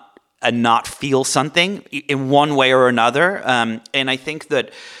not feel something in one way or another. And I think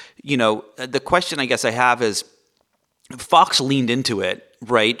that, the question I guess I have is, Fox leaned into it,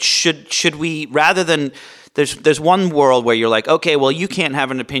 right? Should we, rather than, there's one world where you're like, okay, well, you can't have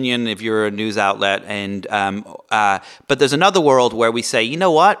an opinion if you're a news outlet, and but there's another world where we say, you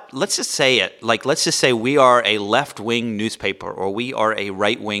know what? Let's just say it. Let's just say we are a left-wing newspaper, or we are a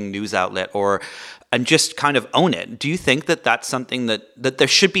right-wing news outlet, and just kind of own it. Do you think that that's something that there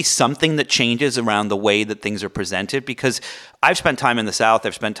should be something that changes around the way that things are presented? Because I've spent time in the South,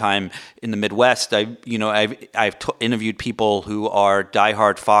 I've spent time in the Midwest. I've interviewed people who are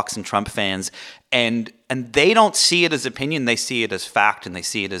diehard Fox and Trump fans, and they don't see it as opinion. They see it as fact, and they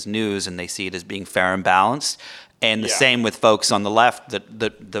see it as news, and they see it as being fair and balanced. And the same with folks on the left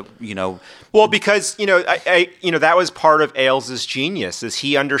Well, because that was part of Ailes' genius, is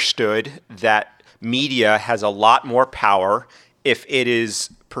he understood that media has a lot more power if it is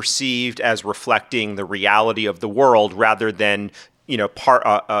perceived as reflecting the reality of the world rather than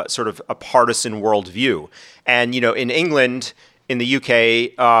sort of a partisan worldview. And in England, in the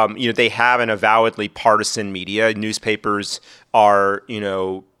UK, they have an avowedly partisan media. Newspapers are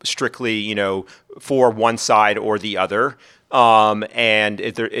strictly for one side or the other. And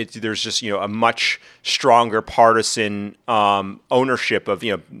there's just a much stronger partisan ownership of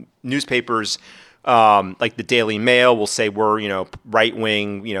newspapers. Like the Daily Mail will say we're right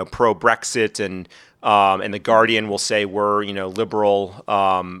wing, pro Brexit, and the Guardian will say we're liberal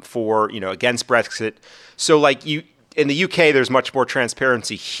for against Brexit. So in the UK, there's much more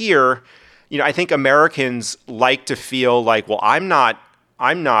transparency. Here, I think Americans like to feel like, well, I'm not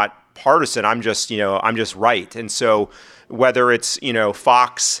partisan. I'm just right. And so whether it's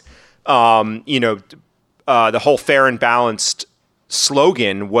Fox, the whole fair and balanced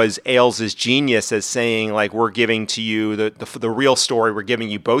slogan was Ailes' genius as saying, like, we're giving to you the real story, we're giving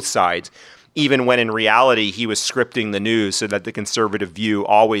you both sides, even when in reality he was scripting the news so that the conservative view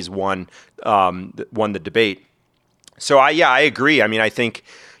always won the debate. So I agree. I mean, I think,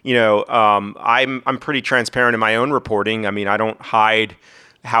 I'm pretty transparent in my own reporting. I mean, I don't hide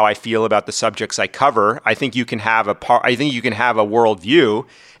how I feel about the subjects I cover. I think you can have a worldview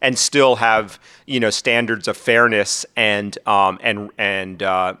and still have, standards of fairness and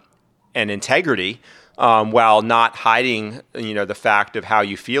integrity, while not hiding, the fact of how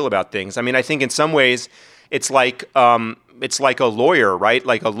you feel about things. I mean, I think in some ways it's like a lawyer, right?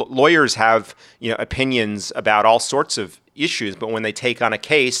 Like lawyers have, opinions about all sorts of issues, but when they take on a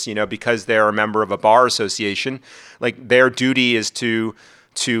case, because they're a member of a bar association, like their duty is to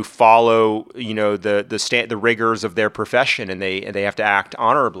follow, the rigors of their profession, and they have to act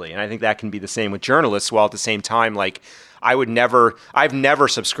honorably. And I think that can be the same with journalists. While at the same time, like I've never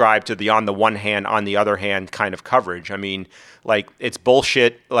subscribed to the on the one hand, on the other hand kind of coverage. I mean, like it's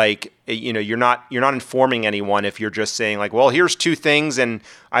bullshit. Like, you're not informing anyone if you're just saying like, well, here's two things and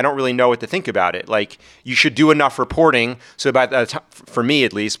I don't really know what to think about it. Like you should do enough reporting. So for me,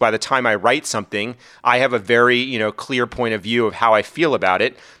 at least, by the time I write something, I have a very, clear point of view of how I feel about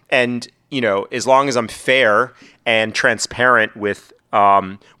it. And, as long as I'm fair and transparent with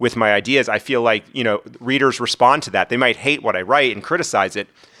my ideas, I feel like, readers respond to that. They might hate what I write and criticize it,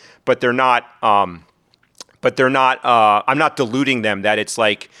 but they're not, I'm not deluding them that it's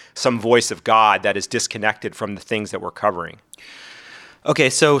like some voice of God that is disconnected from the things that we're covering. Okay,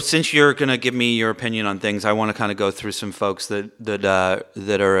 so since you're going to give me your opinion on things, I want to kind of go through some folks that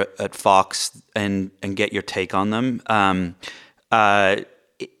are at Fox and get your take on them.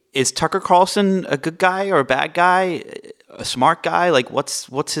 Is Tucker Carlson a good guy or a bad guy? A smart guy? Like what's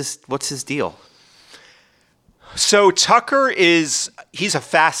his deal? So Tucker he's a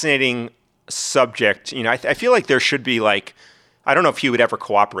fascinating subject. I feel like there should be like, I don't know if he would ever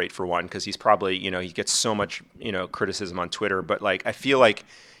cooperate for one, because he's probably, he gets so much, criticism on Twitter, but like, I feel like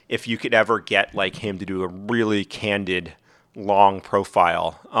if you could ever get like him to do a really candid, long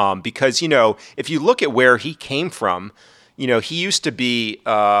profile, because, if you look at where he came from, he used to be,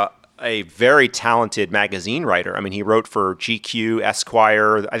 a very talented magazine writer. I mean, he wrote for GQ,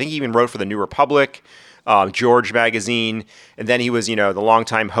 Esquire. I think he even wrote for the New Republic, George magazine. And then he was, the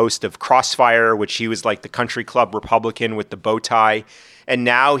longtime host of Crossfire, which he was like the country club Republican with the bow tie. And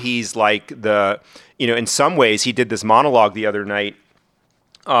now he's like in some ways he did this monologue the other night,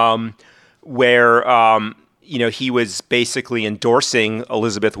 where, he was basically endorsing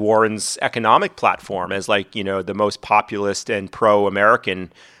Elizabeth Warren's economic platform as like, the most populist and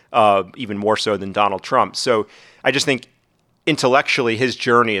pro-American, even more so than Donald Trump. So I just think intellectually his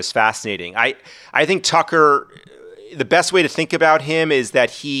journey is fascinating. I think Tucker, the best way to think about him is that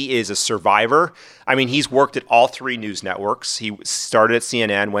he is a survivor. I mean, he's worked at all three news networks. He started at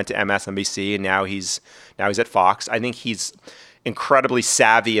CNN, went to MSNBC, and now he's at Fox. I think he's incredibly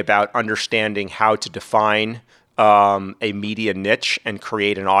savvy about understanding how to define a media niche and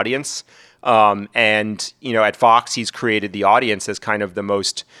create an audience. And at Fox, he's created the audience as kind of the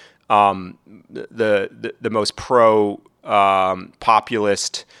most the most pro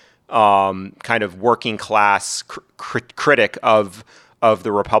populist kind of working class critic of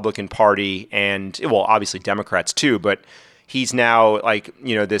the Republican Party, and well, obviously Democrats too. But he's now like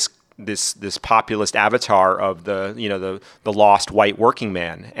this populist avatar of the lost white working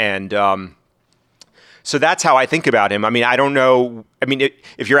man, and so that's how I think about him. I mean, I don't know. I mean,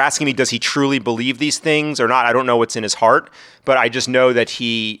 if you're asking me, does he truly believe these things or not? I don't know what's in his heart, but I just know that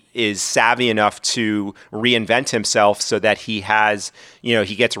he is savvy enough to reinvent himself so that he has,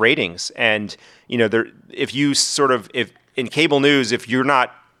 he gets ratings. And, if in cable news, if you're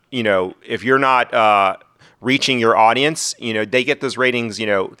not reaching your audience, they get those ratings,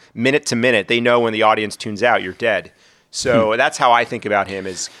 minute to minute. They know when the audience tunes out, you're dead. So that's how I think about him,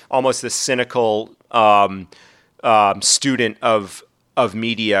 as almost this cynical student of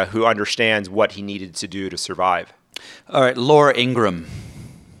media who understands what he needed to do to survive. All right, Laura Ingraham.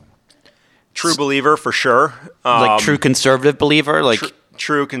 True believer for sure. Like true conservative believer? Like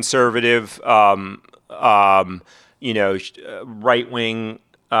true conservative, right-wing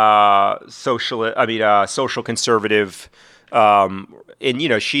social conservative. And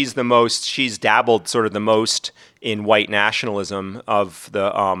she's dabbled sort of the most in white nationalism of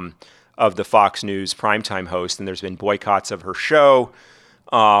the Fox News primetime host, and there's been boycotts of her show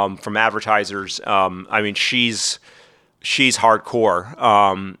from advertisers. I mean, she's hardcore,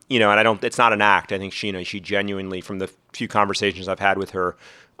 and it's not an act. I think she genuinely, from the few conversations I've had with her,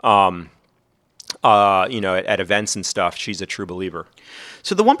 at events and stuff, she's a true believer.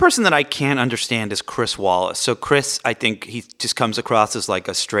 So the one person that I can't understand is Chris Wallace. So Chris, I think he just comes across as like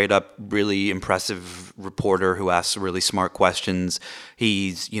a straight up, really impressive reporter who asks really smart questions.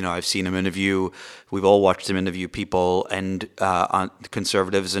 He's, I've seen him interview, we've all watched him interview people and on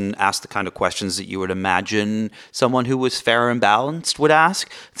conservatives and ask the kind of questions that you would imagine someone who was fair and balanced would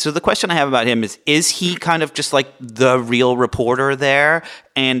ask. So the question I have about him is he kind of just like the real reporter there?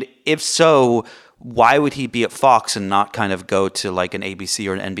 And if so, why would he be at Fox and not kind of go to like an ABC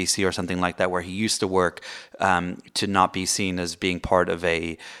or an NBC or something like that where he used to work, to not be seen as being part of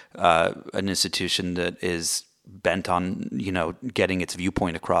an institution that is bent on, getting its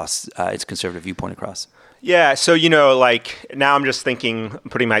viewpoint across, its conservative viewpoint across? Yeah, so now I'm just thinking,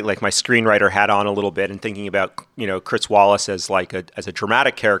 putting my screenwriter hat on a little bit and thinking about Chris Wallace as a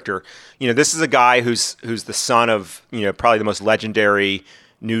dramatic character. This is a guy who's the son of probably the most legendary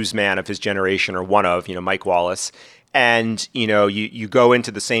newsman of his generation, or one of, Mike Wallace. And, you go into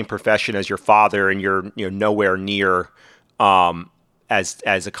the same profession as your father and you're, nowhere near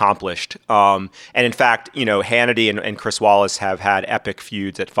as accomplished. And in fact, Hannity and Chris Wallace have had epic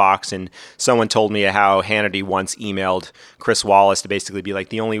feuds at Fox. And someone told me how Hannity once emailed Chris Wallace to basically be like,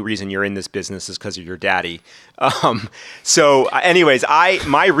 the only reason you're in this business is because of your daddy. So anyways,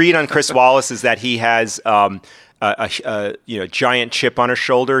 my read on Chris Wallace is that he has a giant chip on his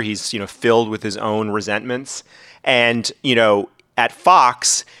shoulder. He's filled with his own resentments, and at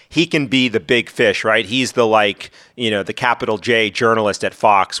Fox he can be the big fish, right? He's the the capital J journalist at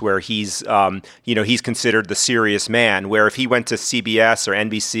Fox, where he's he's considered the serious man. Where if he went to CBS or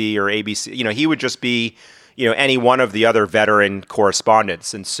NBC or ABC, he would just be any one of the other veteran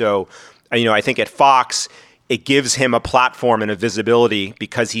correspondents. And so I think at Fox it gives him a platform and a visibility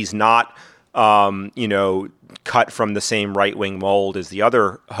because he's not cut from the same right-wing mold as the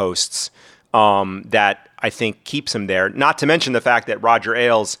other hosts, that I think keeps him there. Not to mention the fact that Roger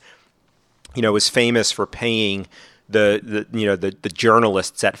Ailes, was famous for paying the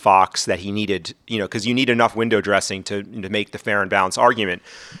journalists at Fox that he needed, because you need enough window dressing to make the fair and balanced argument.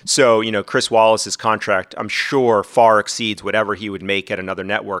 So, Chris Wallace's contract, I'm sure, far exceeds whatever he would make at another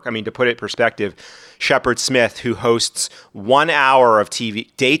network. I mean, to put it in perspective, Shepard Smith, who hosts 1 hour of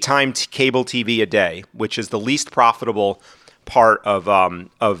daytime cable TV a day, which is the least profitable part of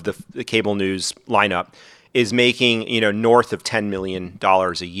the cable news lineup, is making north of $10 million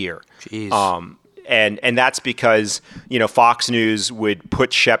a year. Jeez. And that's because Fox News would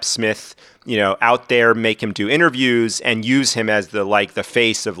put Shep Smith out there, make him do interviews, and use him as the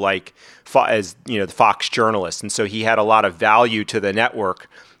face of the Fox journalist. And so he had a lot of value to the network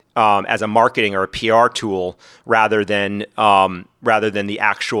as a marketing or a PR tool, rather than the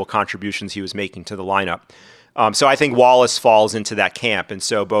actual contributions he was making to the lineup. So I think Wallace falls into that camp. And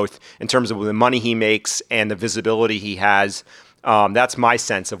so both in terms of the money he makes and the visibility he has, that's my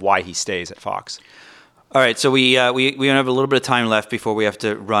sense of why he stays at Fox. All right, so we have a little bit of time left before we have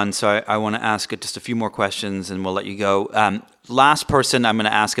to run, so I want to ask just a few more questions, and we'll let you go. Last person I'm going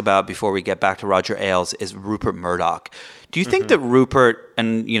to ask about before we get back to Roger Ailes is Rupert Murdoch. Do you think that Rupert,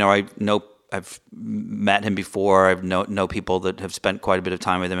 and I've met him before, I know people that have spent quite a bit of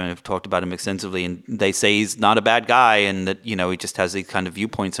time with him and have talked about him extensively, and they say he's not a bad guy and that he just has these kind of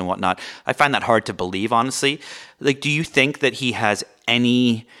viewpoints and whatnot. I find that hard to believe, honestly. Do you think that he has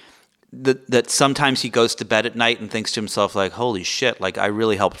any... That sometimes he goes to bed at night and thinks to himself, holy shit, I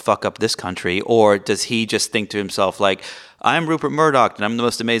really helped fuck up this country? Or does he just think to himself, I'm Rupert Murdoch and I'm the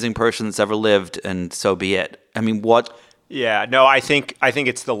most amazing person that's ever lived, and so be it? I mean, what? Yeah, no, I think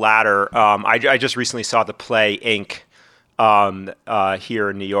it's the latter. I just recently saw the play Ink here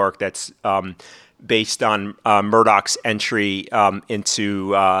in New York that's based on Murdoch's entry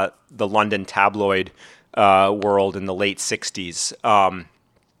into the London tabloid world in the late 60s.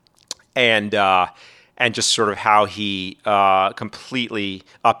 And just sort of how he completely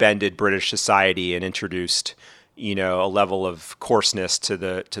upended British society and introduced, a level of coarseness to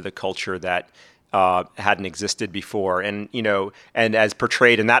the culture that hadn't existed before. And and as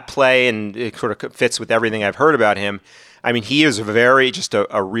portrayed in that play, and it sort of fits with everything I've heard about him. I mean, he is just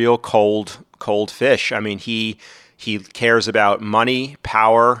a real cold fish. I mean, he cares about money,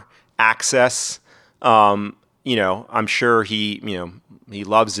 power, access. I'm sure he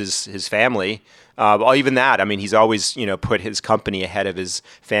loves his family. Even that, I mean, he's always, put his company ahead of his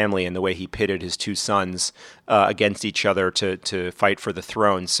family, in the way he pitted his two sons against each other to fight for the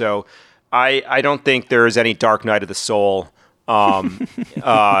throne. So I don't think there is any dark night of the soul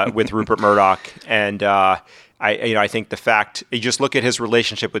with Rupert Murdoch. And I think the fact you just look at his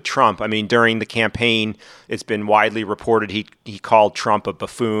relationship with Trump. I mean, during the campaign, it's been widely reported he called Trump a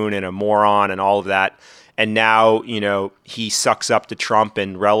buffoon and a moron and all of that. And now, he sucks up to Trump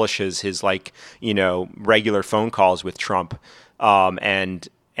and relishes his regular phone calls with Trump. And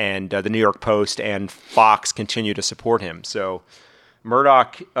the New York Post and Fox continue to support him. So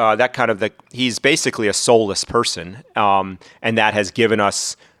Murdoch, he's basically a soulless person, and that has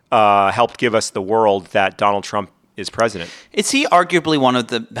helped give us the world that Donald Trump is president. Is he arguably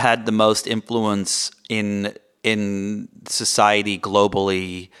had the most influence in society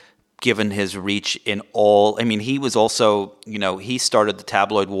globally, given his reach in all? I mean, he was also, he started the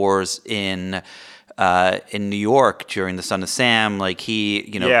tabloid wars in New York during the Son of Sam. Like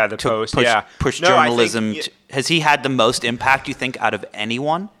pushed journalism. Has he had the most impact, you think, out of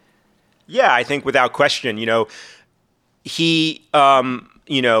anyone? Yeah, I think without question. He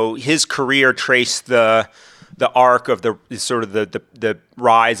his career traced the arc of the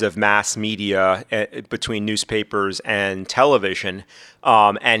rise of mass media between newspapers and television,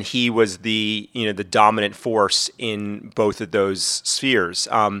 and he was the dominant force in both of those spheres.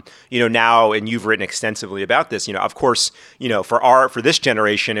 Now, and you've written extensively about this. Of course, for this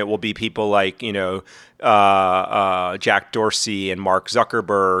generation, it will be people like Jack Dorsey and Mark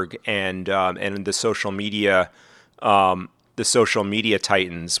Zuckerberg and the social media. The social media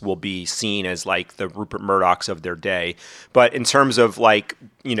titans will be seen as like the Rupert Murdochs of their day. But in terms of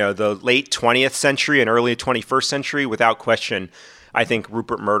the late 20th century and early 21st century, without question, I think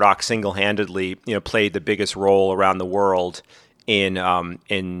Rupert Murdoch single-handedly, played the biggest role around the world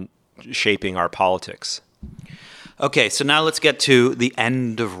in shaping our politics. Okay, so now let's get to the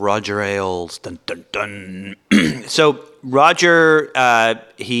end of Roger Ailes. Dun, dun, dun. So Roger,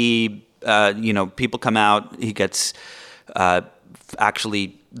 people come out, he gets...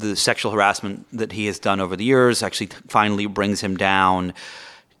 actually, the sexual harassment that he has done over the years actually finally brings him down.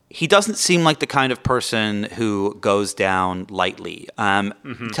 He doesn't seem like the kind of person who goes down lightly.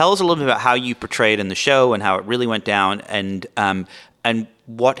 Tell us a little bit about how you portrayed in the show and how it really went down, and how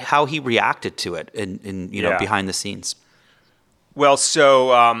he reacted to it behind the scenes. Well,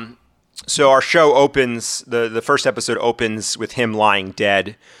 so our show opens. The first episode opens with him lying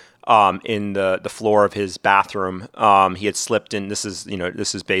dead. In the floor of his bathroom. He had slipped in. This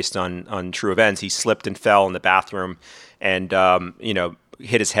is based on true events. He slipped and fell in the bathroom, and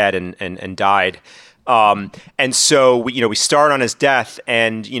hit his head and died. And so we start on his death,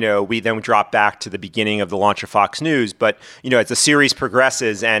 and we then drop back to the beginning of the launch of Fox News. But as the series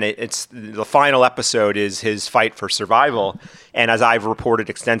progresses, and it's the final episode is his fight for survival. And as I've reported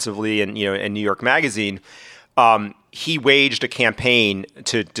extensively in New York Magazine. He waged a campaign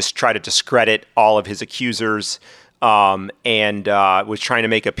to just try to discredit all of his accusers, and was trying to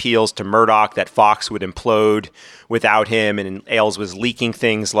make appeals to Murdoch that Fox would implode without him. And Ailes was leaking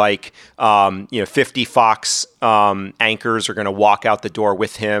things like, 50 Fox anchors are going to walk out the door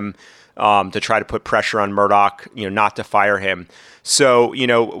with him to try to put pressure on Murdoch, not to fire him. So,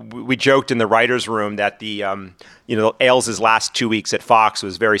 we joked in the writer's room that the Ailes' last 2 weeks at Fox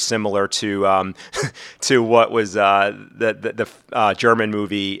was very similar to to what was the German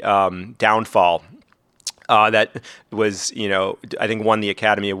movie Downfall. That was, I think won the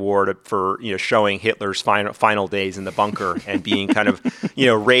Academy Award for, showing Hitler's final days in the bunker and being kind of,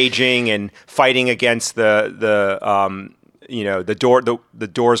 raging and fighting against the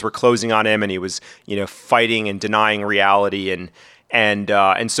doors were closing on him, and he was, fighting and denying reality,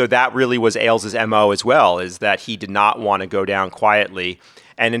 and so that really was Ailes' MO as well, is that he did not want to go down quietly.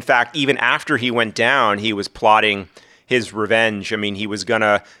 And in fact, even after he went down, he was plotting his revenge. I mean, he was going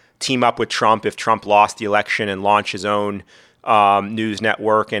to team up with Trump if Trump lost the election and launch his own news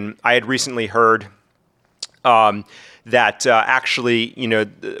network. And I had recently heard that actually,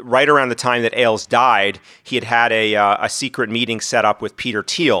 right around the time that Ailes died, he had a secret meeting set up with Peter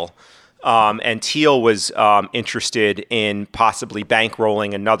Thiel. And Thiel was interested in possibly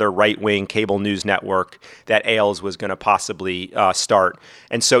bankrolling another right-wing cable news network that Ailes was going to possibly start.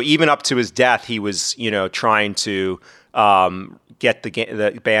 And so even up to his death, he was, trying to get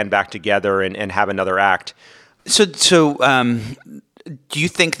the band back together and have another act. So do you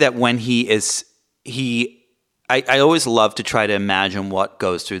think that when I always love to try to imagine what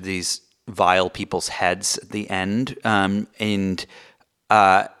goes through these vile people's heads at the end, and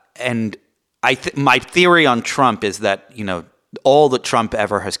my theory on Trump is that all that Trump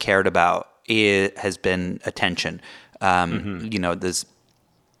ever has cared about has been attention. There's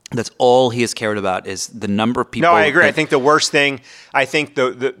That's all he has cared about is the number of people. No, I agree. I think the worst thing,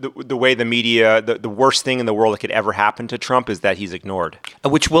 the way the media, the worst thing in the world that could ever happen to Trump is that he's ignored.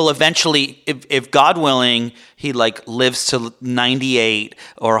 Which will eventually, if God willing, he like lives to 98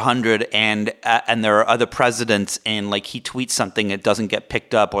 or 100, and there are other presidents, and like he tweets something, it doesn't get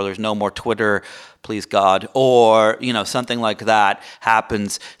picked up, or there's no more Twitter, please God, or something like that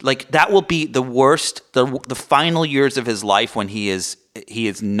happens. Like that will be the worst, the final years of his life when he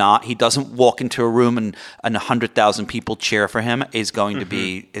doesn't walk into a room and 100,000 people cheer for him is going to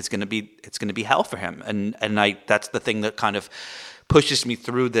be, it's going to be hell for him. And that's the thing that kind of pushes me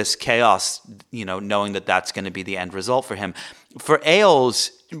through this chaos, knowing that that's going to be the end result for him. For Ailes,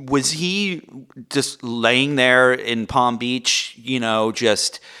 was he just laying there in Palm Beach,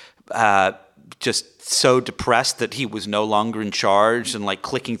 just so depressed that he was no longer in charge and like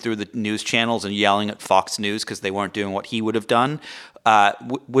clicking through the news channels and yelling at Fox News because they weren't doing what he would have done?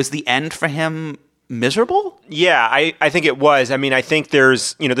 Was the end for him miserable? Yeah, I think it was. I mean, I think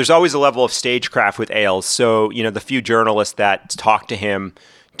there's always a level of stagecraft with Ailes. So, the few journalists that talked to him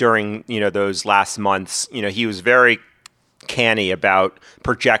during, those last months, he was very canny about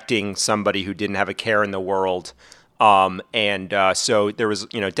projecting somebody who didn't have a care in the world. So there was,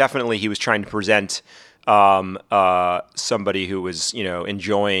 definitely he was trying to present somebody who was,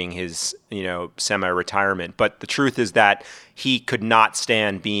 enjoying his, semi-retirement. But the truth is that he could not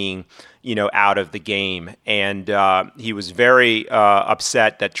stand being, out of the game. And he was very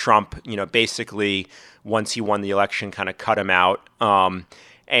upset that Trump, basically, once he won the election, kind of cut him out.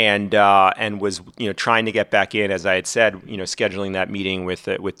 And was, trying to get back in, as I had said, scheduling that meeting with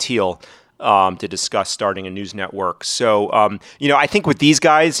Thiel. To discuss starting a news network. So, I think with these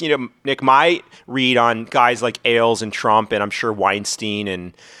guys, Nick, my read on guys like Ailes and Trump, and I'm sure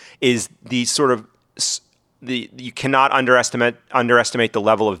Weinstein, is the sort of you cannot underestimate the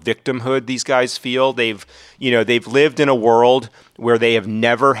level of victimhood these guys feel. They've lived in a world where they have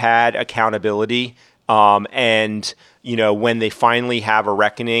never had accountability, and when they finally have a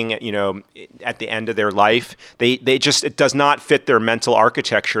reckoning, at the end of their life, it does not fit their mental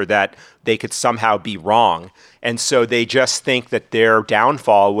architecture that they could somehow be wrong. And so they just think that their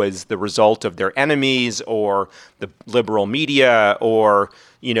downfall was the result of their enemies or the liberal media or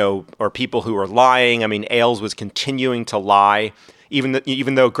people who are lying. I mean, Ailes was continuing to lie,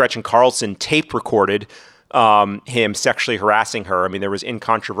 even though Gretchen Carlson tape recorded him sexually harassing her. I mean, there was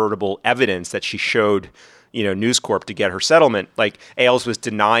incontrovertible evidence that she showed News Corp to get her settlement. Like Ailes was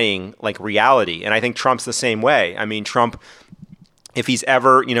denying like reality. And I think Trump's the same way. I mean, Trump, if he's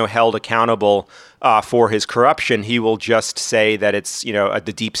ever, held accountable for his corruption, he will just say that it's,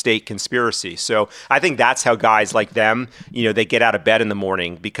 the deep state conspiracy. So I think that's how guys like them, they get out of bed in the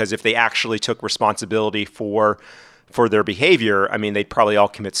morning, because if they actually took responsibility for their behavior, I mean, they'd probably all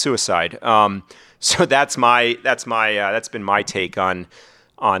commit suicide. So that's been my take on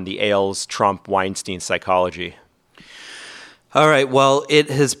the Ailes, Trump, Weinstein psychology. All right. Well, it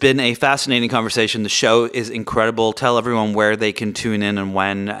has been a fascinating conversation. The show is incredible. Tell everyone where they can tune in and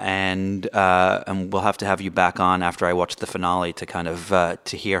when, and we'll have to have you back on after I watch the finale to kind of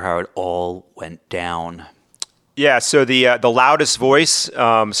to hear how it all went down. Yeah, so the Loudest Voice,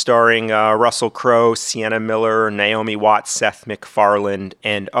 starring Russell Crowe, Sienna Miller, Naomi Watts, Seth MacFarlane,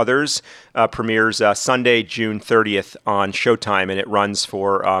 and others, premieres Sunday, June 30th on Showtime, and it runs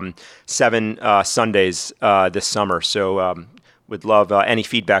for 7 Sundays this summer. So would love any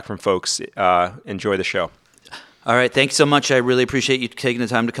feedback from folks. Enjoy the show. All right, thanks so much. I really appreciate you taking the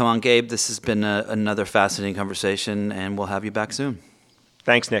time to come on, Gabe. This has been another fascinating conversation, and we'll have you back soon.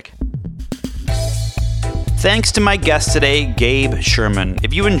 Thanks, Nick. Thanks to my guest today, Gabe Sherman.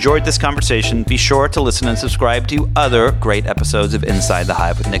 If you enjoyed this conversation, be sure to listen and subscribe to other great episodes of Inside the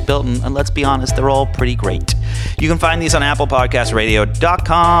Hive with Nick Bilton. And let's be honest, they're all pretty great. You can find these on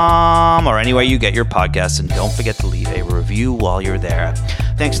applepodcastradio.com or anywhere you get your podcasts. And don't forget to leave a review while you're there.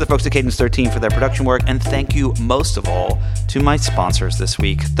 Thanks to the folks at Cadence 13 for their production work. And thank you most of all to my sponsors this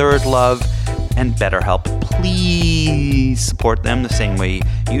week, Third Love and BetterHelp. Please support them the same way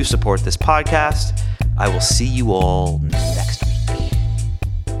you support this podcast. I will see you all next